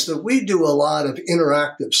is that we do a lot of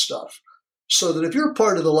interactive stuff, so that if you're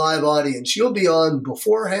part of the live audience, you'll be on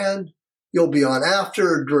beforehand, you'll be on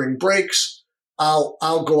after, during breaks.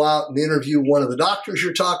 I'll go out and interview one of the doctors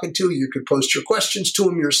you're talking to. You could post your questions to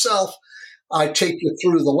them yourself. I take you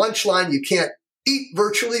through the lunch line. You can't eat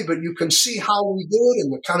virtually, but you can see how we do it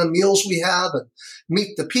and the kind of meals we have and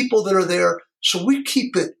meet the people that are there. So we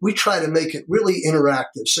try to make it really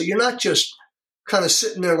interactive. So you're not just kind of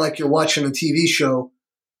sitting there like you're watching a TV show.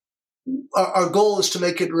 Our goal is to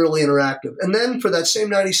make it really interactive. And then for that same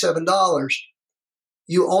 $97,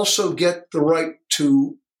 you also get the right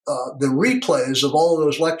to the replays of all of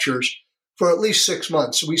those lectures for at least 6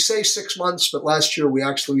 months. We say 6 months, but last year we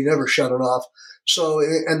never shut it off. So,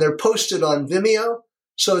 and they're posted on Vimeo.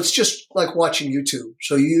 So it's just like watching YouTube.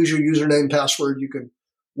 So you use your username, password, you can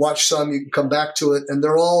watch some, you can come back to it, and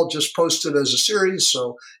they're all just posted as a series.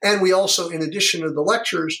 So, and we also, in addition to the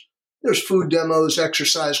lectures, there's food demos,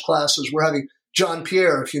 exercise classes. We're having John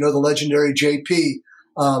Pierre, if you know the legendary JP,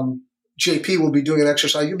 JP will be doing an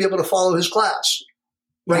exercise. You'll be able to follow his class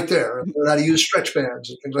right there, learn how to use stretch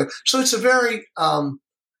bands and things like that. So it's a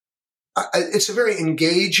very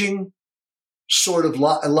engaging sort of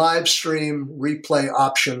live stream replay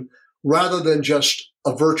option rather than just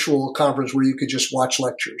a virtual conference where you could just watch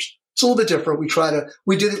lectures. It's a little bit different.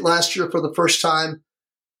 We did it last year for the first time.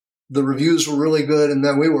 The reviews were really good. And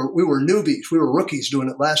then we were newbies. We were rookies doing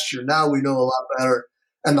it last year. Now we know a lot better.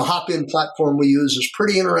 And the hop-in platform we use is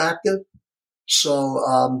pretty interactive.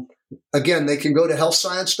 So, again, they can go to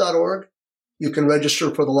healthscience.org. You can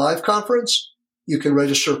register for the live conference. You can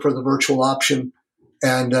register for the virtual option.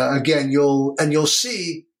 And again, you'll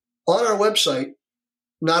see on our website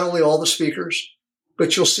not only all the speakers,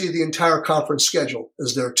 but you'll see the entire conference schedule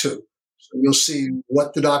is there too. So you'll see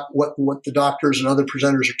what the doctors and other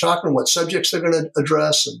presenters are talking, what subjects they're going to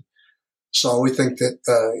address, and so we think that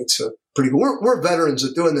pretty good. We're veterans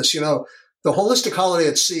at doing this. The Holistic Holiday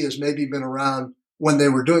at Sea has maybe been around when they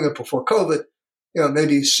were doing it before COVID,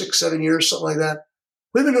 maybe 6-7 years, something like that.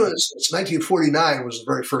 We've been doing it since 1949 was the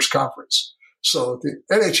very first conference. So the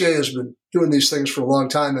NHA has been doing these things for a long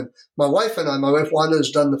time. And my wife Wanda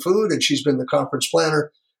has done the food, and she's been the conference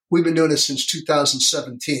planner. We've been doing it since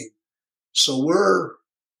 2017. So we're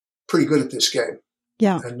pretty good at this game.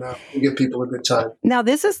 Yeah. And we give people a good time. Now,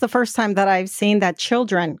 this is the first time that I've seen that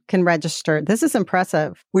children can register. This is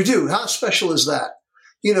impressive. We do. How special is that?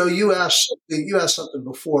 You asked something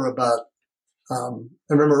before about, I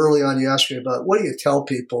remember early on you asked me about, what do you tell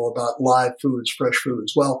people about live foods, fresh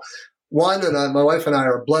foods? Well, my wife and I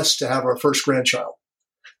are blessed to have our first grandchild.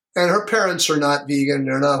 And her parents are not vegan.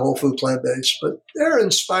 They're not whole food plant-based, but they're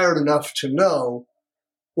inspired enough to know,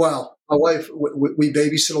 well, my wife, we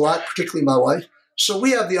babysit a lot, particularly my wife. So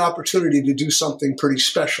we have the opportunity to do something pretty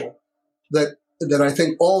special that I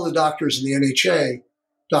think all the doctors in the NHA,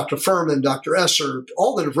 Dr. Furman, Dr. Esser,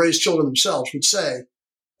 all that have raised children themselves would say,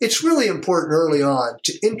 it's really important early on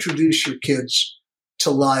to introduce your kids to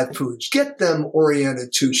live foods. Get them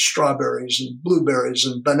oriented to strawberries and blueberries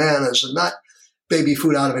and bananas, and not baby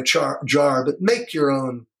food out of a jar, but make your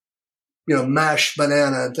own, mashed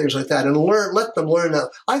banana and things like that, and let them learn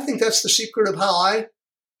that. I think that's the secret of how I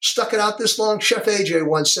stuck it out this long. Chef AJ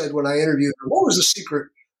once said when I interviewed her, what was the secret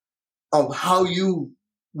of how you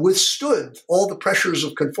withstood all the pressures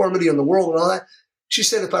of conformity in the world and all that? She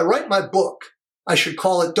said, if I write my book, I should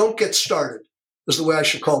call it "Don't Get Started," is the way I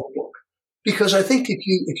should call the book. Because I think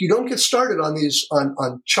if you don't get started on these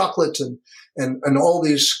on chocolate and all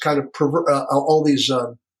these kind of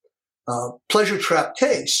pleasure trap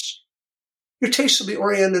tastes, your tastes will be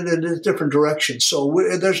oriented in a different direction. So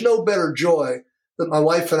there's no better joy that my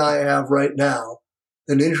wife and I have right now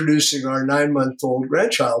than introducing our 9-month-old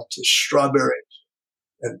grandchild to strawberries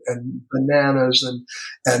and bananas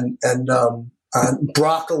and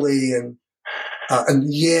broccoli and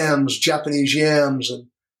yams, Japanese yams, and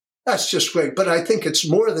that's just great. But I think it's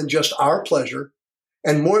more than just our pleasure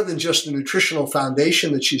and more than just the nutritional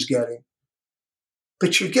foundation that she's getting.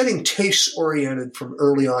 But you're getting taste-oriented from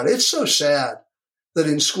early on. It's so sad that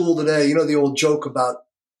in school today, the old joke about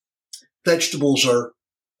vegetables are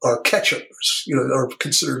ketchup, are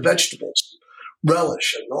considered vegetables,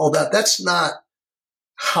 relish and all that. That's not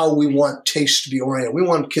how we want taste to be oriented. We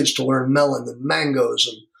want kids to learn melon and mangoes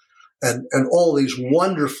and all these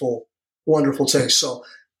wonderful, wonderful tastes. So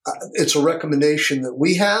it's a recommendation that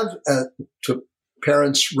we have to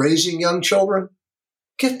parents raising young children.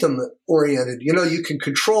 Get them oriented. You can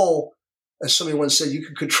control, as somebody once said, you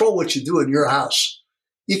can control what you do in your house.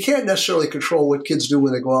 You can't necessarily control what kids do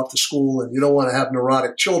when they go off to school, and you don't want to have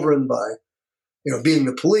neurotic children by, being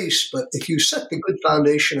the police. But if you set the good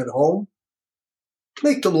foundation at home,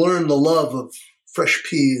 make them learn the love of fresh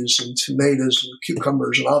peas and tomatoes and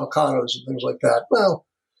cucumbers and avocados and things like that. Well,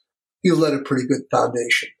 you let a pretty good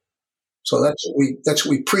foundation. So that's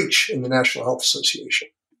what we preach in the National Health Association.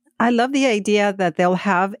 I love the idea that they'll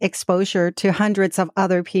have exposure to hundreds of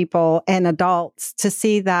other people and adults to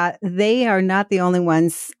see that they are not the only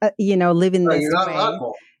ones, living this you're not way.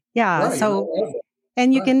 oddball. Yeah. Right, So,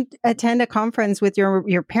 and you can attend a conference with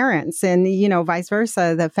your parents, and vice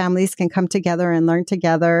versa. The families can come together and learn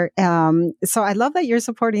together. So I love that you're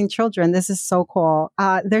supporting children. This is so cool.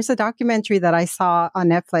 There's a documentary that I saw on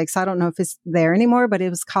Netflix. I don't know if it's there anymore, but it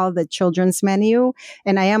was called The Children's Menu.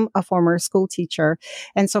 And I am a former school teacher,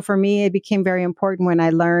 and so for me, it became very important when I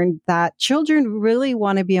learned that children really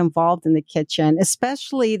want to be involved in the kitchen.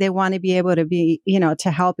 Especially, they want to be able to be,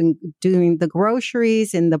 to help in doing the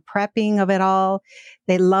groceries and the prepping of it all.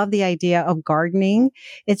 They love the idea of gardening.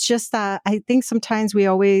 It's just that I think sometimes we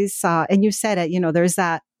always, and you said it, there's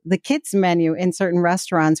the kids menu in certain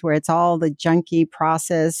restaurants where it's all the junky,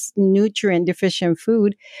 processed, nutrient deficient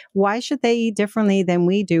food. Why should they eat differently than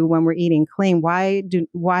we do when we're eating clean?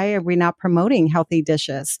 Why are we not promoting healthy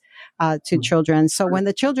dishes to children? So when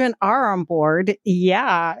the children are on board,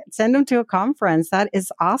 send them to a conference. That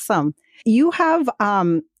is awesome. You have,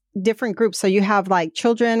 different groups. So you have like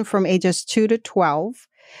children from ages 2 to 12,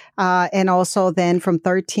 and also then from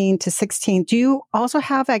 13 to 16. Do you also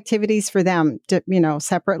have activities for them,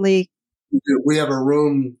 separately? We have a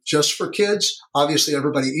room just for kids. Obviously,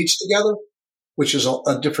 everybody eats together, which is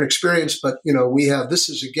a different experience. But, this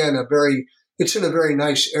is, again, it's in a very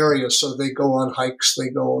nice area. So they go on hikes, they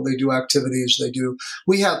do activities,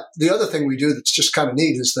 the other thing we do that's just kind of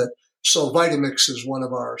neat is that, so Vitamix is one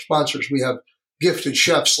of our sponsors. We have gifted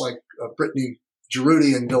chefs like Brittany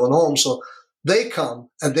Giroudi and Dylan Holmes. So they come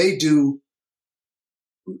and they do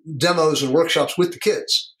demos and workshops with the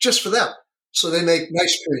kids just for them. So they make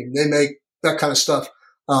ice cream, they make that kind of stuff.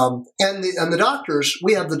 And the doctors,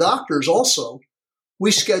 we have the doctors also.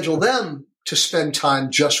 We schedule them to spend time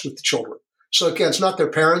just with the children. So again, it's not their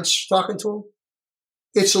parents talking to them.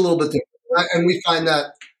 It's a little bit different. And we find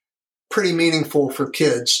that pretty meaningful for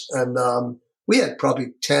kids. And we had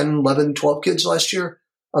probably 10, 11, 12 kids last year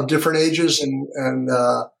of different ages. And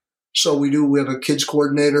so we have a kids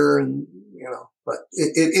coordinator and, but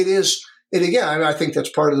it is, and again, I think that's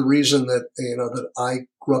part of the reason that, that I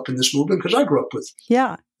grew up in this movement, because I grew up with.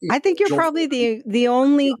 Yeah. I think you're probably the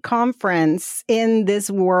only conference in this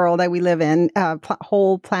world that we live in,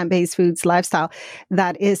 whole plant-based foods lifestyle,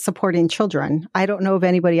 that is supporting children. I don't know of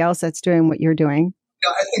anybody else that's doing what you're doing. Yeah,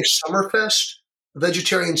 I think Summerfest,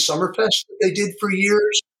 Vegetarian Summerfest, that they did for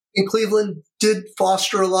years in Cleveland, did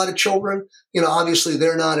foster a lot of children. Obviously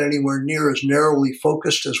they're not anywhere near as narrowly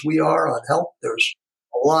focused as we are on health. There's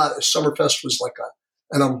a lot. Summerfest was like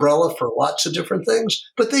an umbrella for lots of different things,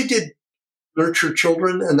 but they did nurture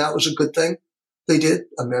children, and that was a good thing. They did.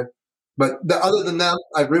 But other than that,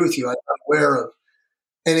 I agree with you. I'm not aware of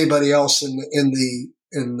anybody else in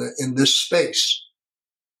this space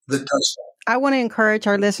that does that. I want to encourage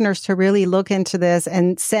our listeners to really look into this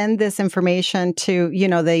and send this information to,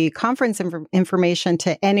 the conference information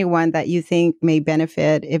to anyone that you think may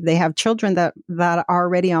benefit. If they have children that are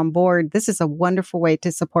already on board, this is a wonderful way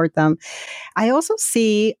to support them. I also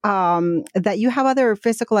see that you have other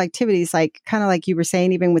physical activities, kind of like you were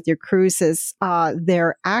saying, even with your cruises,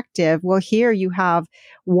 they're active. Well, here you have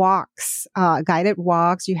walks, guided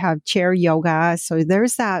walks, you have chair yoga. So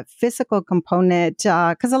there's that physical component,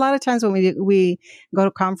 because a lot of times when we go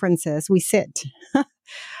to conferences, we sit.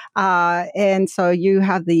 And so you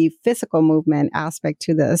have the physical movement aspect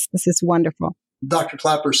to this. This is wonderful. Dr.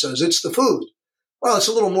 Clapper says it's the food. Well, it's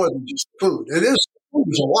a little more than just the food. It is. Food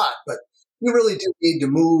is a lot, but you really do need to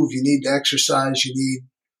move. You need to exercise. You need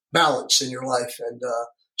balance in your life. And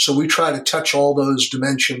so we try to touch all those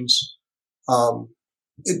dimensions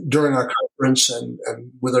during our conference and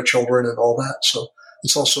with our children and all that. So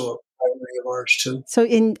it's also a priority of ours too. So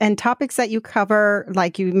and topics that you cover,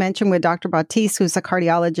 like you mentioned with Dr. Bautiste, who's a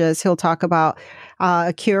cardiologist, he'll talk about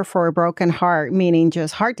a cure for a broken heart, meaning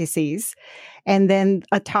just heart disease. And then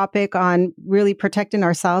a topic on really protecting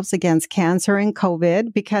ourselves against cancer and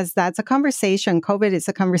COVID, because that's a conversation. COVID is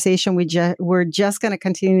a conversation we're just going to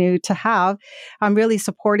continue to have on really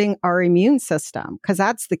supporting our immune system, because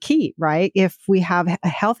that's the key, right? If we have a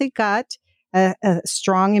healthy gut, a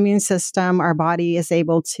strong immune system, our body is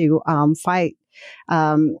able to fight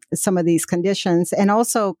some of these conditions. And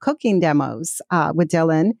also cooking demos with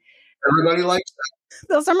Dylan. Everybody likes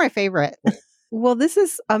that. Those are my favorite. Well, this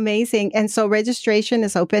is amazing. And so registration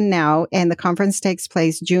is open now, and the conference takes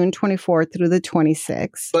place June 24th through the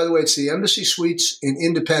 26th. By the way, it's the Embassy Suites in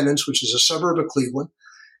Independence, which is a suburb of Cleveland.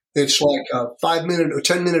 It's like a 5-minute or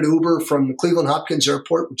 10-minute Uber from the Cleveland Hopkins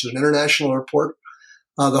Airport, which is an international airport.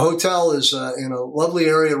 The hotel is in a lovely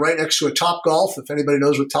area right next to a Top Golf. If anybody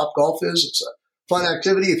knows what Top Golf is, it's a fun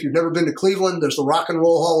activity. If you've never been to Cleveland, there's the Rock and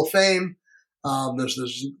Roll Hall of Fame. There's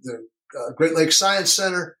the Great Lakes Science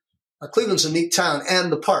Center. Cleveland's a neat town,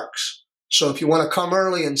 and the parks. So if you want to come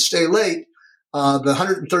early and stay late, the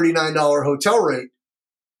 $139 hotel rate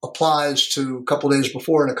applies to a couple days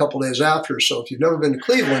before and a couple days after. So if you've never been to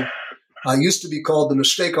Cleveland, it used to be called the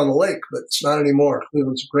Mistake on the Lake, but it's not anymore.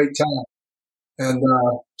 Cleveland's a great town. And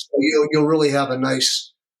so you'll really have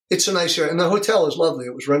it's a nice area. And the hotel is lovely.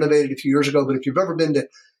 It was renovated a few years ago, but if you've ever been to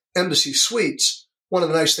Embassy Suites, one of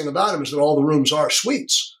the nice things about them is that all the rooms are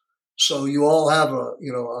suites. So you all have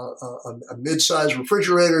a mid-sized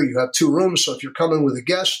refrigerator. You have 2 rooms. So if you're coming with a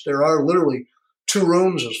guest, there are literally 2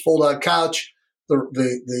 rooms. There's a fold-out couch.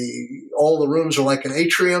 All the rooms are like an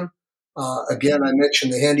atrium. Again, I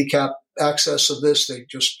mentioned the handicap access of this.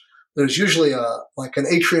 There's usually like an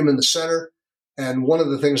atrium in the center. And one of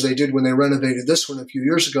the things they did when they renovated this one a few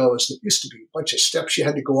years ago is that it used to be a bunch of steps you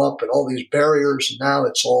had to go up and all these barriers. And now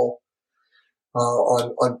it's all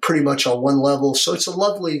on pretty much on one level. So it's a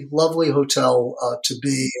lovely, lovely hotel to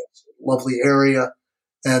be, lovely area.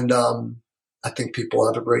 And I think people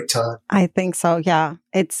have a great time. I think so. Yeah.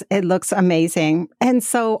 It looks amazing. And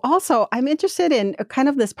so also I'm interested in kind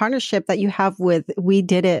of this partnership that you have with We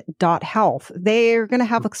Did It Health. They're going to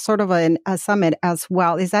have a sort of a summit as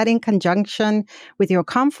well. Is that in conjunction with your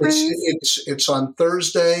conference? It's on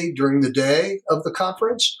Thursday during the day of the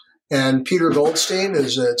conference. And Peter Goldstein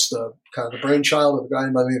it's the kind of the brainchild of a guy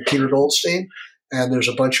by the name of Peter Goldstein. And there's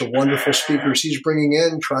a bunch of wonderful speakers he's bringing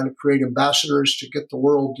in, trying to create ambassadors to get the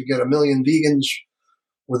world to get 1 million vegans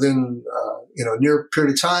within a near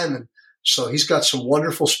period of time. And so he's got some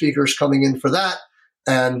wonderful speakers coming in for that.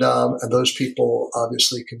 And those people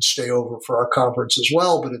obviously can stay over for our conference as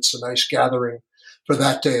well, but it's a nice gathering for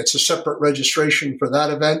that day. It's a separate registration for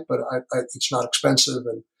that event, but it's not expensive.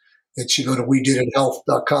 And it's, you go to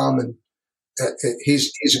wedidinhealth.com, and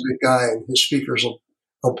he's a good guy, and his speakers will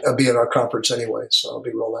be at our conference anyway. So it'll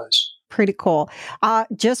be real nice. Pretty cool.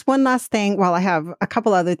 Just one last thing. Well, I have a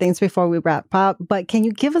couple other things before we wrap up, but can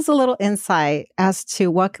you give us a little insight as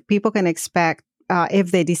to what people can expect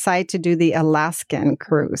if they decide to do the Alaskan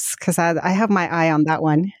cruise? Because I have my eye on that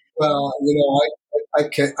one. Well, I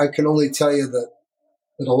can only tell you that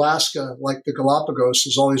Alaska, like the Galapagos,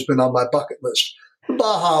 has always been on my bucket list.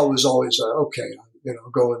 Baja was always okay,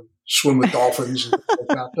 go and swim with dolphins and things like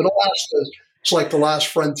that. But Alaska is like the last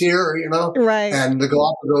frontier, Right. And the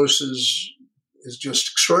Galapagos is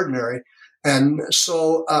just extraordinary. And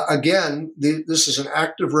so again, this is an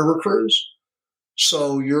active river cruise.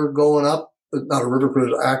 So you're going up, not a river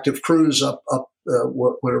cruise, active cruise up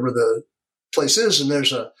whatever the place is, and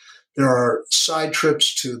there are side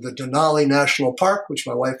trips to the Denali National Park, which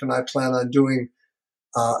my wife and I plan on doing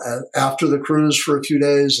after the cruise for a few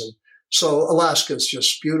days. And so Alaska is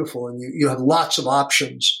just beautiful, and you have lots of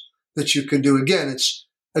options that you can do. Again,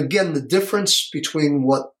 the difference between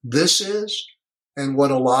what this is and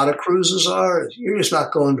what a lot of cruises are. You're just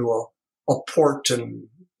not going to a port and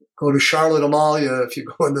go to Charlotte Amalia if you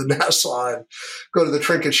go into Nassau and go to the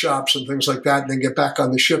trinket shops and things like that, and then get back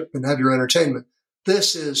on the ship and have your entertainment.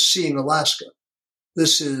 This is seeing Alaska.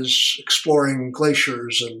 This is exploring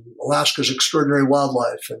glaciers and Alaska's extraordinary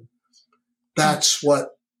wildlife. And that's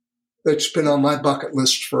been on my bucket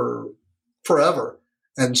list for forever.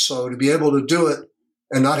 And so to be able to do it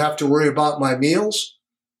and not have to worry about my meals,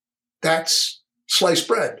 that's sliced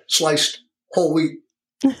bread, sliced whole wheat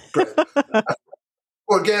bread,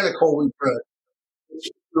 organic whole wheat bread.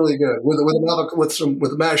 It's really good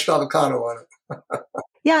with mashed avocado on it.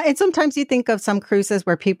 Yeah, and sometimes you think of some cruises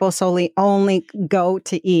where people solely only go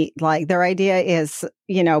to eat. Like their idea is,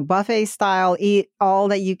 buffet style, eat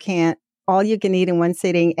all you can eat in one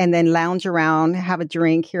sitting, and then lounge around, have a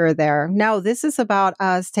drink here or there. No, this is about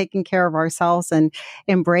us taking care of ourselves and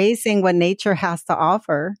embracing what nature has to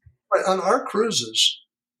offer. Right. On our cruises,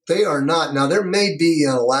 they are not. Now, there may be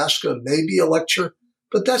in Alaska, maybe a lecture,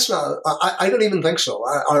 but that's not, I don't even think so.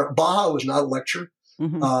 Our Baja was not a lecture.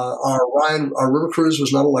 Mm-hmm. Our river cruise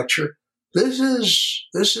was not a lecture. This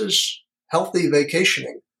is healthy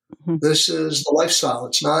vacationing. Mm-hmm. This is the lifestyle.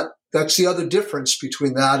 That's the other difference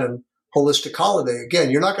between that and holistic holiday. Again,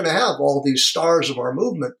 you're not going to have all these stars of our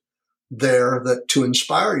movement there to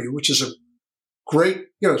inspire you, which is a great,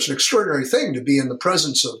 it's an extraordinary thing to be in the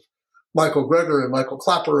presence of Michael Greger and Michael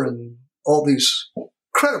Clapper and all these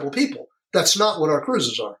incredible people. That's not what our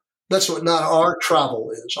cruises are. That's what not our travel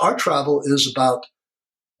is. Our travel is about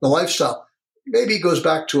the lifestyle. Maybe it goes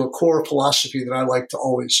back to a core philosophy that I like to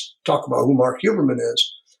always talk about, who Mark Huberman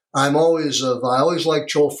is. I always like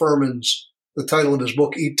Joel Furman's, the title of his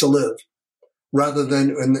book, Eat to Live, rather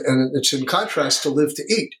than, and it's in contrast to live to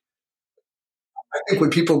eat. I think when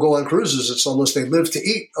people go on cruises, it's almost they live to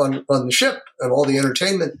eat on the ship and all the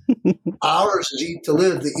entertainment. Ours is eat to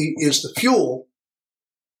live. The eat is the fuel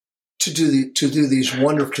to do these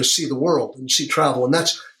wonderful, to see the world and see travel. And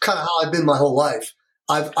that's kind of how I've been my whole life.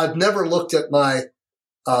 I've never looked at my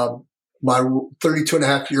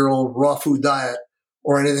 32-and-a-half-year-old raw food diet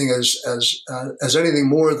or anything as anything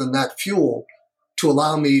more than that fuel to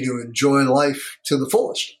allow me to enjoy life to the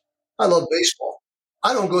fullest. I love baseball.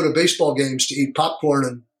 I don't go to baseball games to eat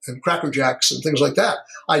popcorn and Cracker Jacks and things like that.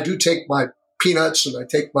 I do take my peanuts and I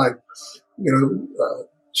take my,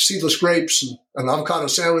 seedless grapes and an avocado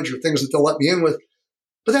sandwich or things that they'll let me in with.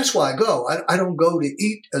 But that's why I go. I don't go to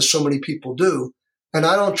eat as so many people do. And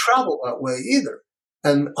I don't travel that way either.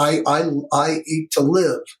 And I eat to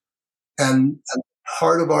live. And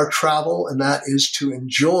part of our travel, and that is to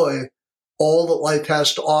enjoy all that life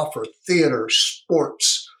has to offer: theater,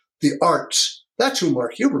 sports, the arts. That's who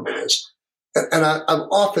Mark Huberman is. And I've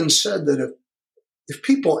often said that if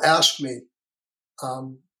people ask me,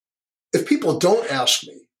 if people don't ask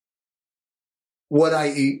me what I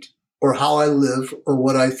eat or how I live or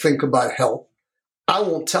what I think about health, I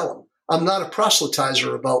won't tell them. I'm not a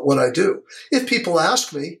proselytizer about what I do. If people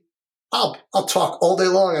ask me, I'll talk all day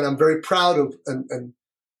long, and I'm very proud of and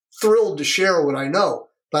thrilled to share what I know.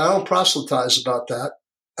 But I don't proselytize about that,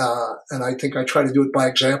 and I think I try to do it by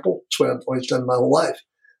example. That's what I've always done my whole life.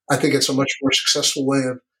 I think it's a much more successful way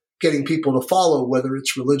of getting people to follow, whether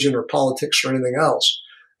it's religion or politics or anything else.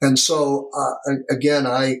 And so, again,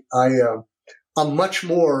 I'm much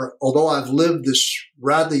more, although I've lived this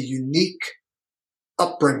rather unique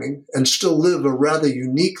upbringing and still live a rather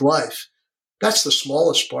unique life, that's the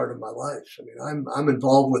smallest part of my life. I mean, I'm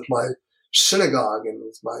involved with my synagogue and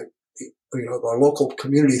with my, our local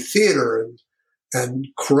community theater and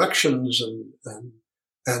corrections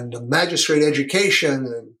and magistrate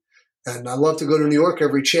education. And I love to go to New York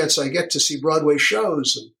every chance I get to see Broadway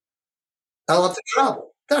shows. And I love to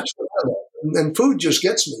travel. That's what I love. And food just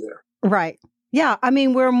gets me there. Right. Yeah. I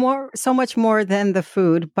mean, we're so much more than the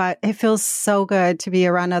food, but it feels so good to be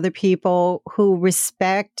around other people who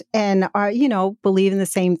respect and are, believe in the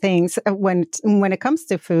same things when it comes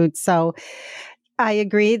to food. So I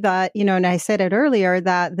agree that, and I said it earlier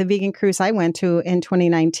that the vegan cruise I went to in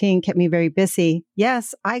 2019 kept me very busy.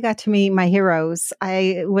 Yes, I got to meet my heroes.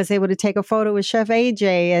 I was able to take a photo with Chef AJ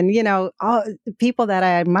and, all people that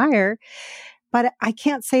I admire. But I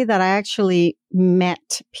can't say that I actually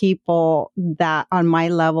met people that on my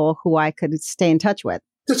level who I could stay in touch with.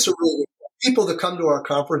 That's a really people that come to our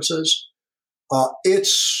conferences.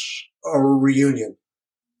 It's a reunion.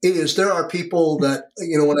 It is. There are people that,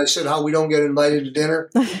 when I said how we don't get invited to dinner.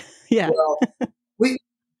 Yeah. Well,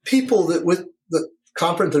 people that with the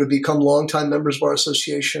conference that have become longtime members of our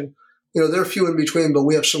association, they're few in between, but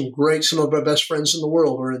we have some of our best friends in the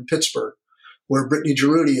world are in Pittsburgh, where Brittany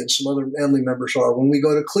Giroudi and some other family members are. When we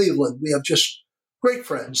go to Cleveland, we have just great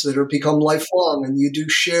friends that have become lifelong, and you do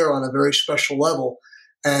share on a very special level.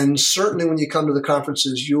 And certainly when you come to the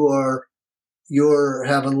conferences, you're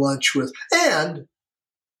having lunch with. And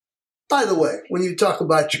by the way, when you talk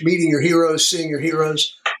about meeting your heroes, seeing your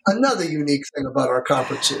heroes, another unique thing about our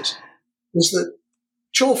conferences is that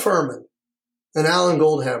Joel Fuhrman and Alan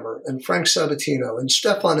Goldhammer and Frank Sabatino and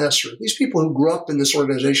Stefan Esser, these people who grew up in this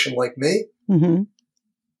organization like me, mm-hmm.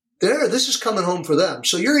 this is coming home for them.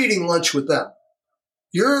 So you're eating lunch with them.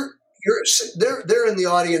 They're in the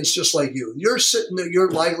audience just like you. You're sitting there,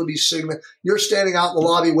 you're likely to be sitting there. You're standing out in the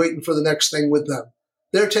lobby waiting for the next thing with them.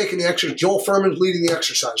 They're taking the exercise. Joel Fuhrman's leading the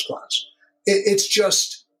exercise class. It's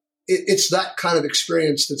that kind of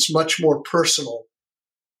experience that's much more personal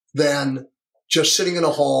than just sitting in a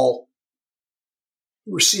hall,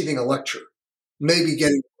 receiving a lecture, maybe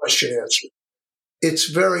getting a question answered. It's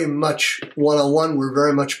very much one-on-one. We're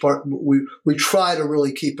very much we try to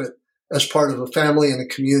really keep it as part of a family and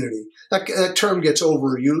a community. That term gets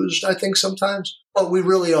overused, I think, sometimes, but we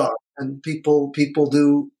really are. And people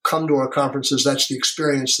do come to our conferences. That's the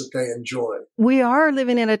experience that they enjoy. We are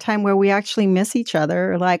living in a time where we actually miss each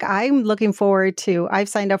other. Like I've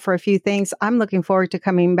signed up for a few things. I'm looking forward to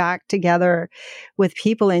coming back together with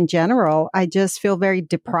people in general. I just feel very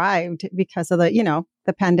deprived because of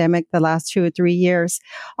the pandemic the last 2 or 3 years.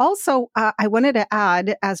 Also, I wanted to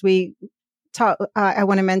add as we I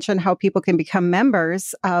want to mention how people can become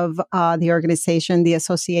members of the organization, the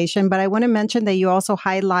association, but I want to mention that you also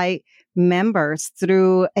highlight members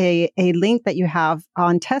through a link that you have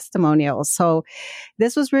on testimonials. So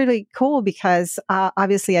this was really cool because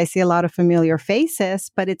obviously I see a lot of familiar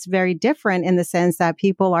faces, but it's very different in the sense that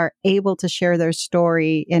people are able to share their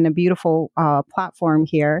story in a beautiful platform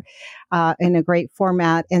here in a great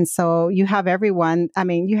format. And so you have everyone. I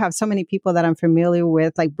mean, you have so many people that I'm familiar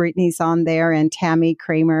with, like Brittany's on there and Tammy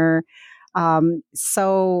Kramer.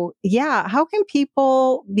 So yeah, how can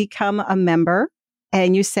people become a member?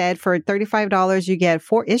 And you said for $35, you get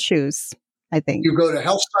 4 issues, I think. You go to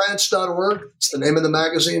healthscience.org. It's the name of the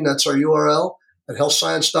magazine. That's our URL at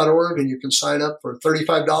healthscience.org. And you can sign up for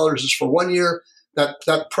 $35 is for 1 year.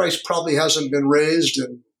 That price probably hasn't been raised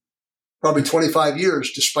in probably 25 years,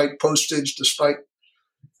 despite postage, despite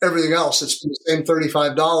everything else. It's been the same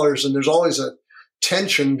 $35. And there's always a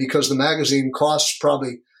tension because the magazine costs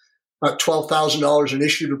probably about $12,000 an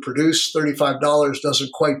issue to produce. $35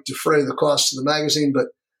 doesn't quite defray the cost of the magazine. But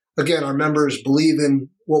again, our members believe in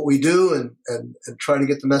what we do and try to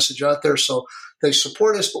get the message out there. So they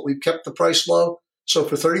support us, but we've kept the price low. So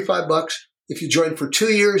for $35, if you join for 2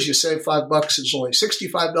 years, you save $5. It's only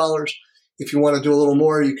 $65. If you want to do a little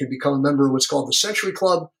more, you can become a member of what's called the Century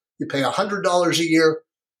Club. You pay $100 a year.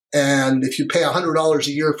 And if you pay $100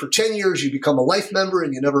 a year for 10 years, you become a life member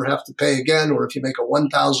and you never have to pay again. Or if you make a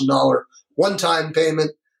 $1,000 one-time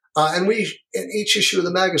payment. And in each issue of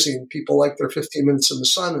the magazine, people like their 15 minutes in the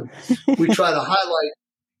sun. And we try to highlight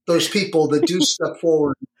those people that do step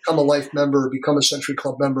forward, become a life member, become a Century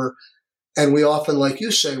Club member. And we often, like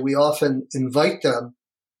you say, we often invite them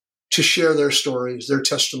to share their stories, their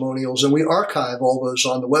testimonials. And we archive all those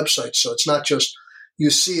on the website. So it's not just you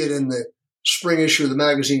see it in the spring issue of the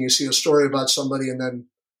magazine, you see a story about somebody, and then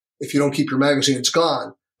if you don't keep your magazine, it's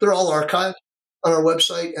gone. They're all archived on our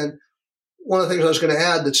website. And one of the things I was going to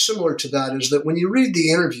add that's similar to that is that when you read the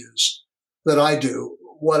interviews that I do,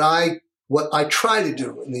 what I what I try to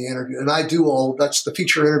do in the interview, and that's the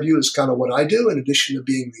feature interview is kind of what I do in addition to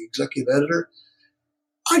being the executive editor.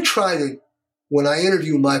 I try to, when I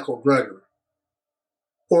interview Michael Greger,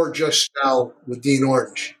 or just now with Dean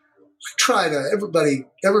Ornish,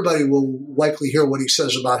 everybody will likely hear what he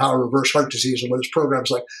says about how to reverse heart disease and what his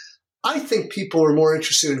program's like. I think people are more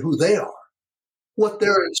interested in who they are, what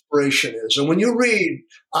their inspiration is. And when you read,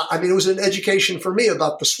 it was an education for me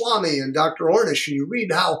about the Swami and Dr. Ornish, and you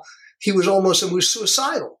read how he was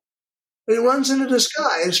suicidal. And he runs into this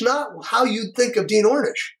guy. It's not how you'd think of Dean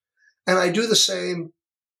Ornish. And I do the same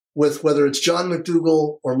with whether it's John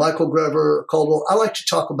McDougall or Michael Greger or Caldwell. I like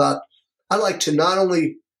to not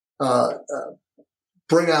only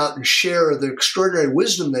bring out and share the extraordinary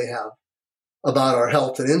wisdom they have about our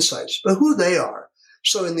health and insights, but who they are.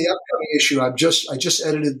 So in the upcoming issue, I just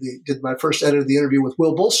did my first edit of the interview with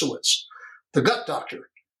Will Bulsiewicz, the gut doctor.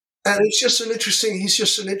 And he's just an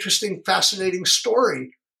interesting, fascinating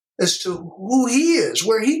story as to who he is,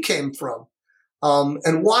 where he came from,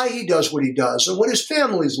 and why he does what he does and what his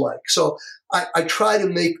family's like. So I try to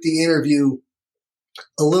make the interview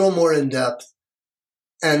a little more in depth.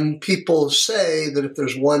 And people say that if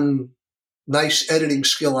there's one nice editing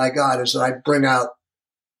skill I got is that I bring out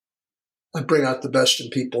the best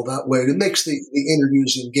in people that way. It makes the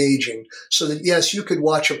interviews engaging so that, yes, you could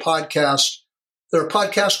watch a podcast. There are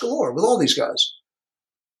podcasts galore with all these guys.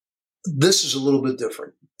 This is a little bit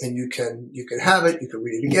different, and you can have it. You can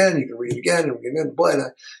read it again. You can read it again and again. Boy,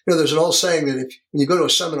 and there's an old saying that when you go to a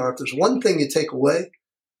seminar, if there's one thing you take away,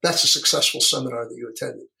 that's a successful seminar that you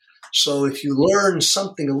attended. So if you learn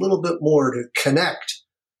something a little bit more to connect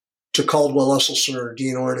to Caldwell Esselstyn or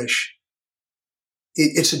Dean Ornish,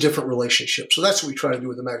 it's a different relationship. So that's what we try to do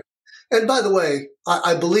with the magazine. And by the way,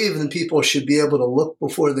 I believe that people should be able to look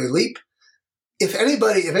before they leap. If any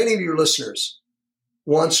of your listeners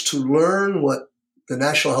wants to learn what the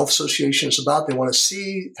National Health Association is about, they want to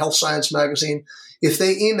see Health Science Magazine, if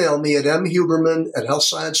they email me at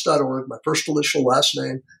mhuberman@healthscience.org, my first initial last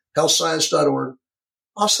name, healthscience.org,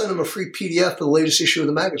 I'll send them a free PDF of the latest issue of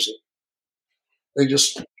the magazine. They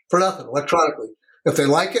just, for nothing, electronically. If they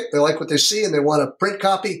like it, they like what they see, and they want a print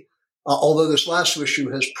copy, although this last issue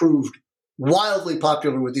has proved wildly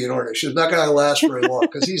popular with Dean Ornish. It's not going to last very long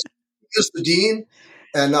because he's the dean,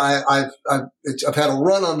 and I've had a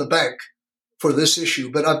run on the bank for this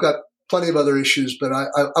issue, but I've got plenty of other issues, but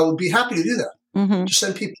I would be happy to do that. Mm-hmm. Just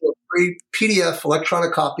send people a free PDF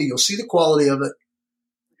electronic copy. You'll see the quality of it.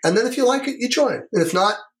 And then if you like it, you join. And if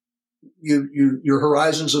not, your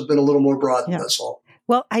horizons have been a little more broad. Yeah. That's all.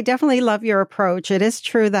 Well, I definitely love your approach. It is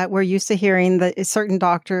true that we're used to hearing that certain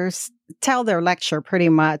doctors tell their lecture pretty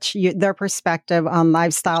much, their perspective on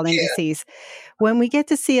lifestyle and disease. When we get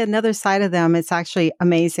to see another side of them, it's actually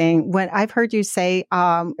amazing. When I've heard you say,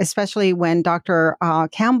 especially when Dr.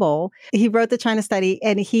 Campbell, he wrote the China study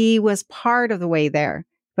and he was part of the way there,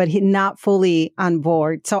 but he not fully on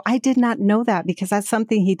board. So I did not know that because that's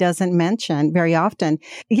something he doesn't mention very often.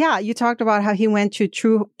 Yeah, you talked about how he went to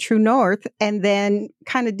True North and then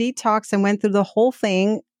kind of detoxed and went through the whole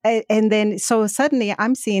thing. And then so suddenly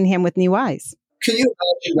I'm seeing him with new eyes. Can you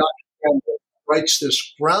imagine Dr. Campbell writes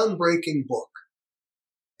this groundbreaking book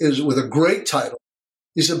is with a great title.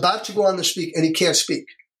 He's about to go on to speak and he can't speak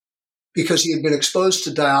because he had been exposed to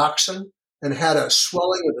dioxin and had a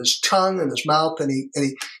swelling of his tongue and his mouth. And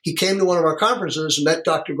he came to one of our conferences and met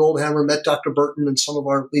Dr. Goldhammer, met Dr. Burton and some of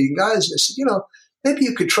our leading guys. And they said, maybe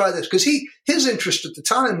you could try this. Because his interest at the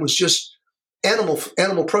time was just animal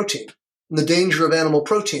protein and the danger of animal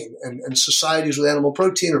protein and societies with animal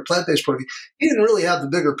protein or plant-based protein. He didn't really have the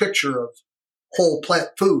bigger picture of whole plant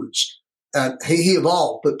foods. And he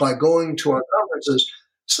evolved, but by going to our conferences.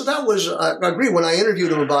 So that was, I agree, when I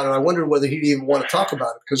interviewed him about it, I wondered whether he'd even want to talk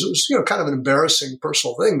about it because it was, kind of an embarrassing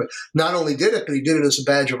personal thing. But not only did it, but he did it as a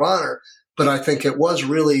badge of honor. But I think it was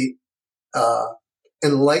really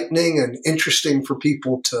enlightening and interesting for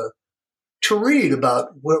people to read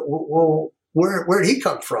about where did he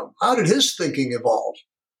come from? How did his thinking evolve?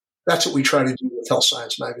 That's what we try to do with Health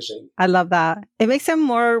Science Magazine. I love that. It makes him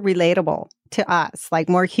more relatable to us, like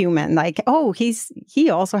more human, like, oh, he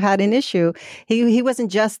also had an issue. He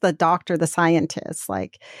wasn't just the doctor, the scientist,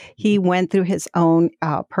 like he went through his own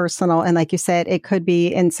personal, and like you said, it could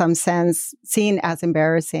be in some sense seen as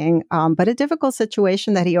embarrassing, but a difficult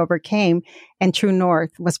situation that he overcame, and True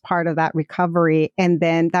North was part of that recovery. And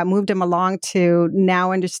then that moved him along to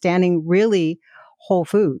now understanding really whole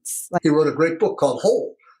foods. He wrote a great book called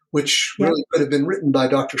Whole, which really could have been written by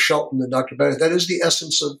Dr. Shelton and Dr. Bennett. That is the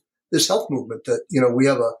essence of this health movement that, we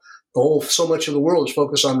have so much of the world is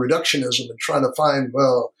focused on reductionism and trying to find,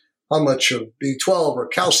 how much of B12 or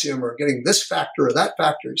calcium or getting this factor or that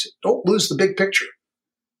factor. He said, don't lose the big picture.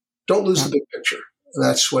 Don't lose the big picture. And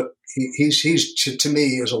that's what he's to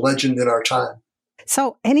me is a legend in our time.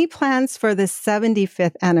 So any plans for the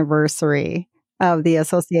 75th anniversary of the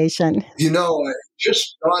association? It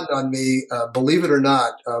just dawned on me, believe it or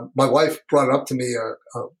not, my wife brought it up to me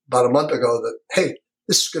about a month ago that, hey,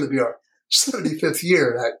 this is going to be our 75th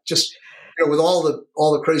year. And I just, with all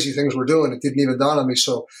the crazy things we're doing, it didn't even dawn on me.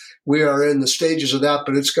 So we are in the stages of that,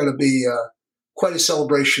 but it's going to be quite a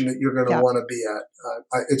celebration that you're going to want to be at.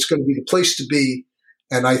 It's going to be the place to be.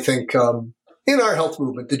 And I think in our health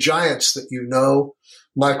movement, the giants that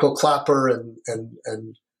Michael Clapper and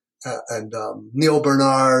Neil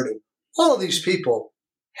Bernard and all of these people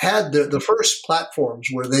had the first platforms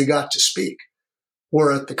where they got to speak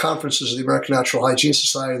were at the conferences of the American Natural Hygiene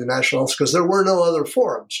Society, the National Health, because there were no other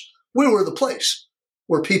forums. We were the place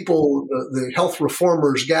where people, the health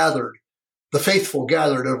reformers gathered, the faithful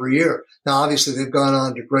gathered every year. Now, obviously, they've gone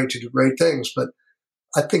on to do great things, but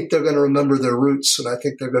I think they're going to remember their roots, and I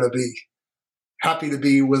think they're going to be happy to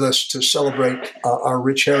be with us to celebrate our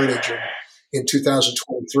rich heritage in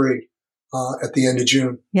 2023 at the end of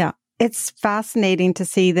June. Yeah. It's fascinating to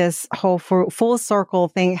see this whole full circle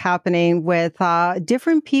thing happening with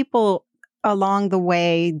different people along the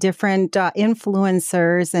way, different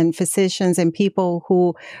influencers and physicians and people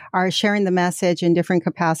who are sharing the message in different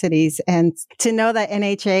capacities. And to know that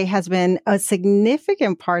NHA has been a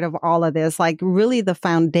significant part of all of this, like really the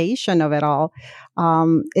foundation of it all.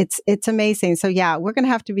 It's amazing. So yeah, we're going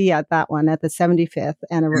to have to be at that one at the 75th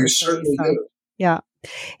anniversary. You certainly do. Yeah.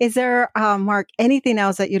 Is there, Mark, anything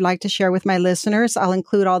else that you'd like to share with my listeners? I'll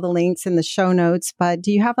include all the links in the show notes, but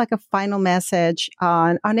do you have like a final message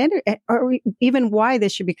on or even why they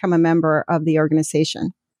should become a member of the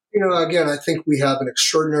organization? Again, I think we have an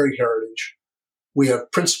extraordinary heritage. We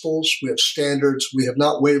have principles, we have standards. We have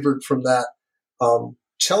not wavered from that.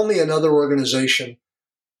 Tell me another organization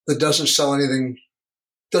that doesn't sell anything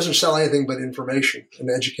but information and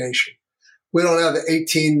education. We don't have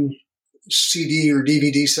 18 CD or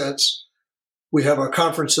DVD sets. We have our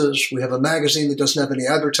conferences. We have a magazine that doesn't have any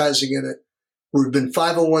advertising in it. We've been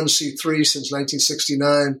 501c3 since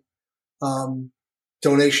 1969.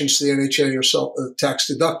 Donations to the NHA are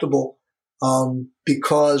tax deductible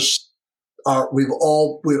because our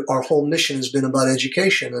whole mission has been about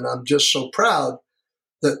education. And I'm just so proud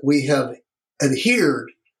that we have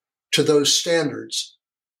adhered to those standards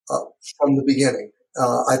from the beginning.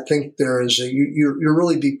 I think there is you're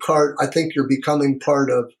really I think you're becoming part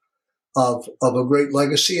of a great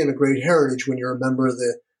legacy and a great heritage when you're a member of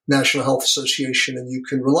the National Health Association, and you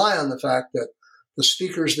can rely on the fact that the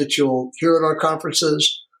speakers that you'll hear at our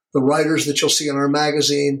conferences, the writers that you'll see in our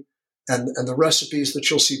magazine, and the recipes that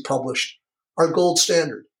you'll see published are gold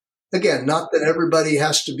standard. Again, not that everybody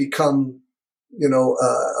has to become 100%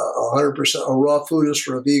 a raw foodist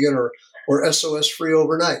or a vegan or SOS free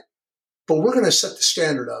overnight. But we're going to set the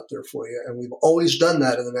standard out there for you. And we've always done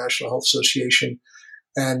that in the National Health Association.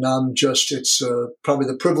 And it's probably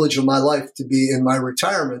the privilege of my life to be in my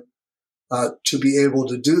retirement, to be able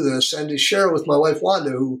to do this and to share it with my wife,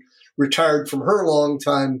 Wanda, who retired from her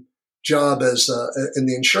long-time job as in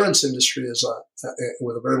the insurance industry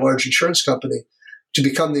with a very large insurance company, to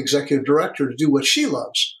become the executive director to do what she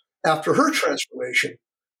loves after her transformation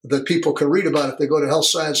that people can read about if they go to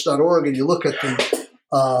healthscience.org and you look at the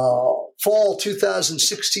fall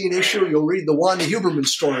 2016 issue, you'll read the Wanda Huberman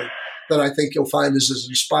story that I think you'll find is as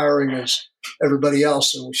inspiring as everybody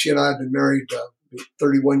else. And she and I have been married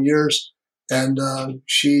 31 years, and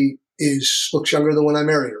she looks younger than when I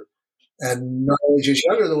married her. And not only just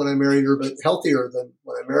younger than when I married her, but healthier than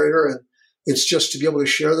when I married her. And it's just to be able to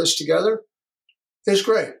share this together is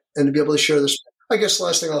great. And to be able to share this, I guess the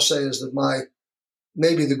last thing I'll say is that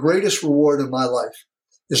maybe the greatest reward of my life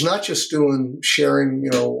is not just sharing,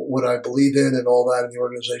 what I believe in and all that in the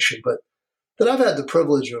organization, but that I've had the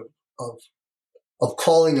privilege of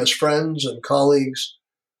calling as friends and colleagues,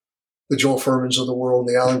 the Joel Furmans of the world,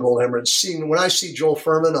 the Alan Goldhammer, and when I see Joel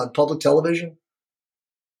Furman on public television,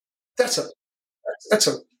 that's a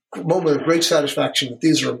moment of great satisfaction that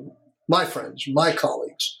these are my friends, my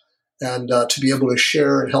colleagues, and to be able to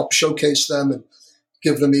share and help showcase them and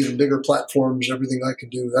give them even bigger platforms, everything I can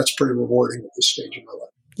do, that's pretty rewarding at this stage of my life.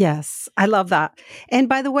 Yes, I love that. And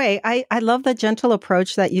by the way, I love the gentle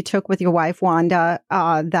approach that you took with your wife, Wanda,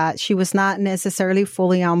 that she was not necessarily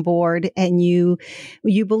fully on board, and you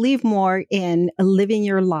believe more in living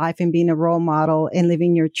your life and being a role model and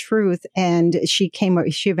living your truth. And she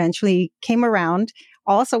eventually came around,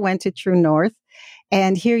 also went to True North.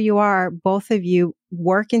 And here you are, both of you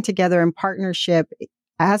working together in partnership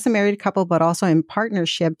as a married couple, but also in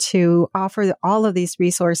partnership to offer all of these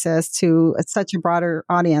resources to such a broader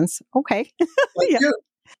audience. Okay. Like Yeah. you.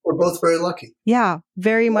 We're both very lucky. Yeah,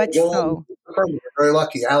 very much so. We're very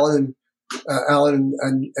lucky. Alan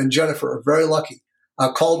and Jennifer are very lucky.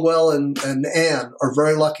 Caldwell and Ann are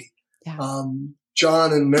very lucky. Yeah.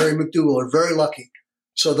 John and Mary McDougall are very lucky.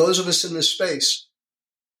 So those of us in this space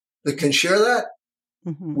that can share that,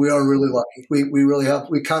 we are really lucky. We really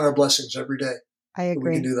we count our blessings every day. I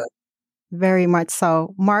agree. We can do that. Very much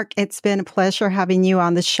so. Mark, it's been a pleasure having you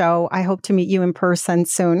on the show. I hope to meet you in person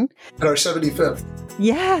soon. At our 75th.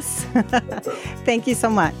 Yes. Thank you so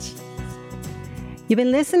much. You've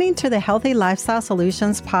been listening to the Healthy Lifestyle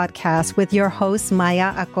Solutions podcast with your host,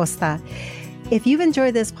 Maya Acosta. If you've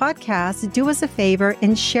enjoyed this podcast, do us a favor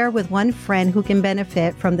and share with one friend who can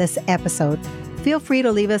benefit from this episode. Feel free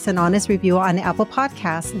to leave us an honest review on Apple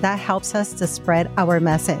Podcasts. That helps us to spread our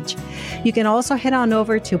message. You can also head on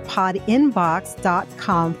over to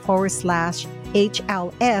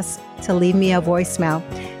podinbox.com/HLS to leave me a voicemail.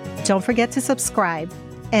 Don't forget to subscribe.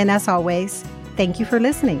 And as always, thank you for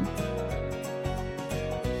listening.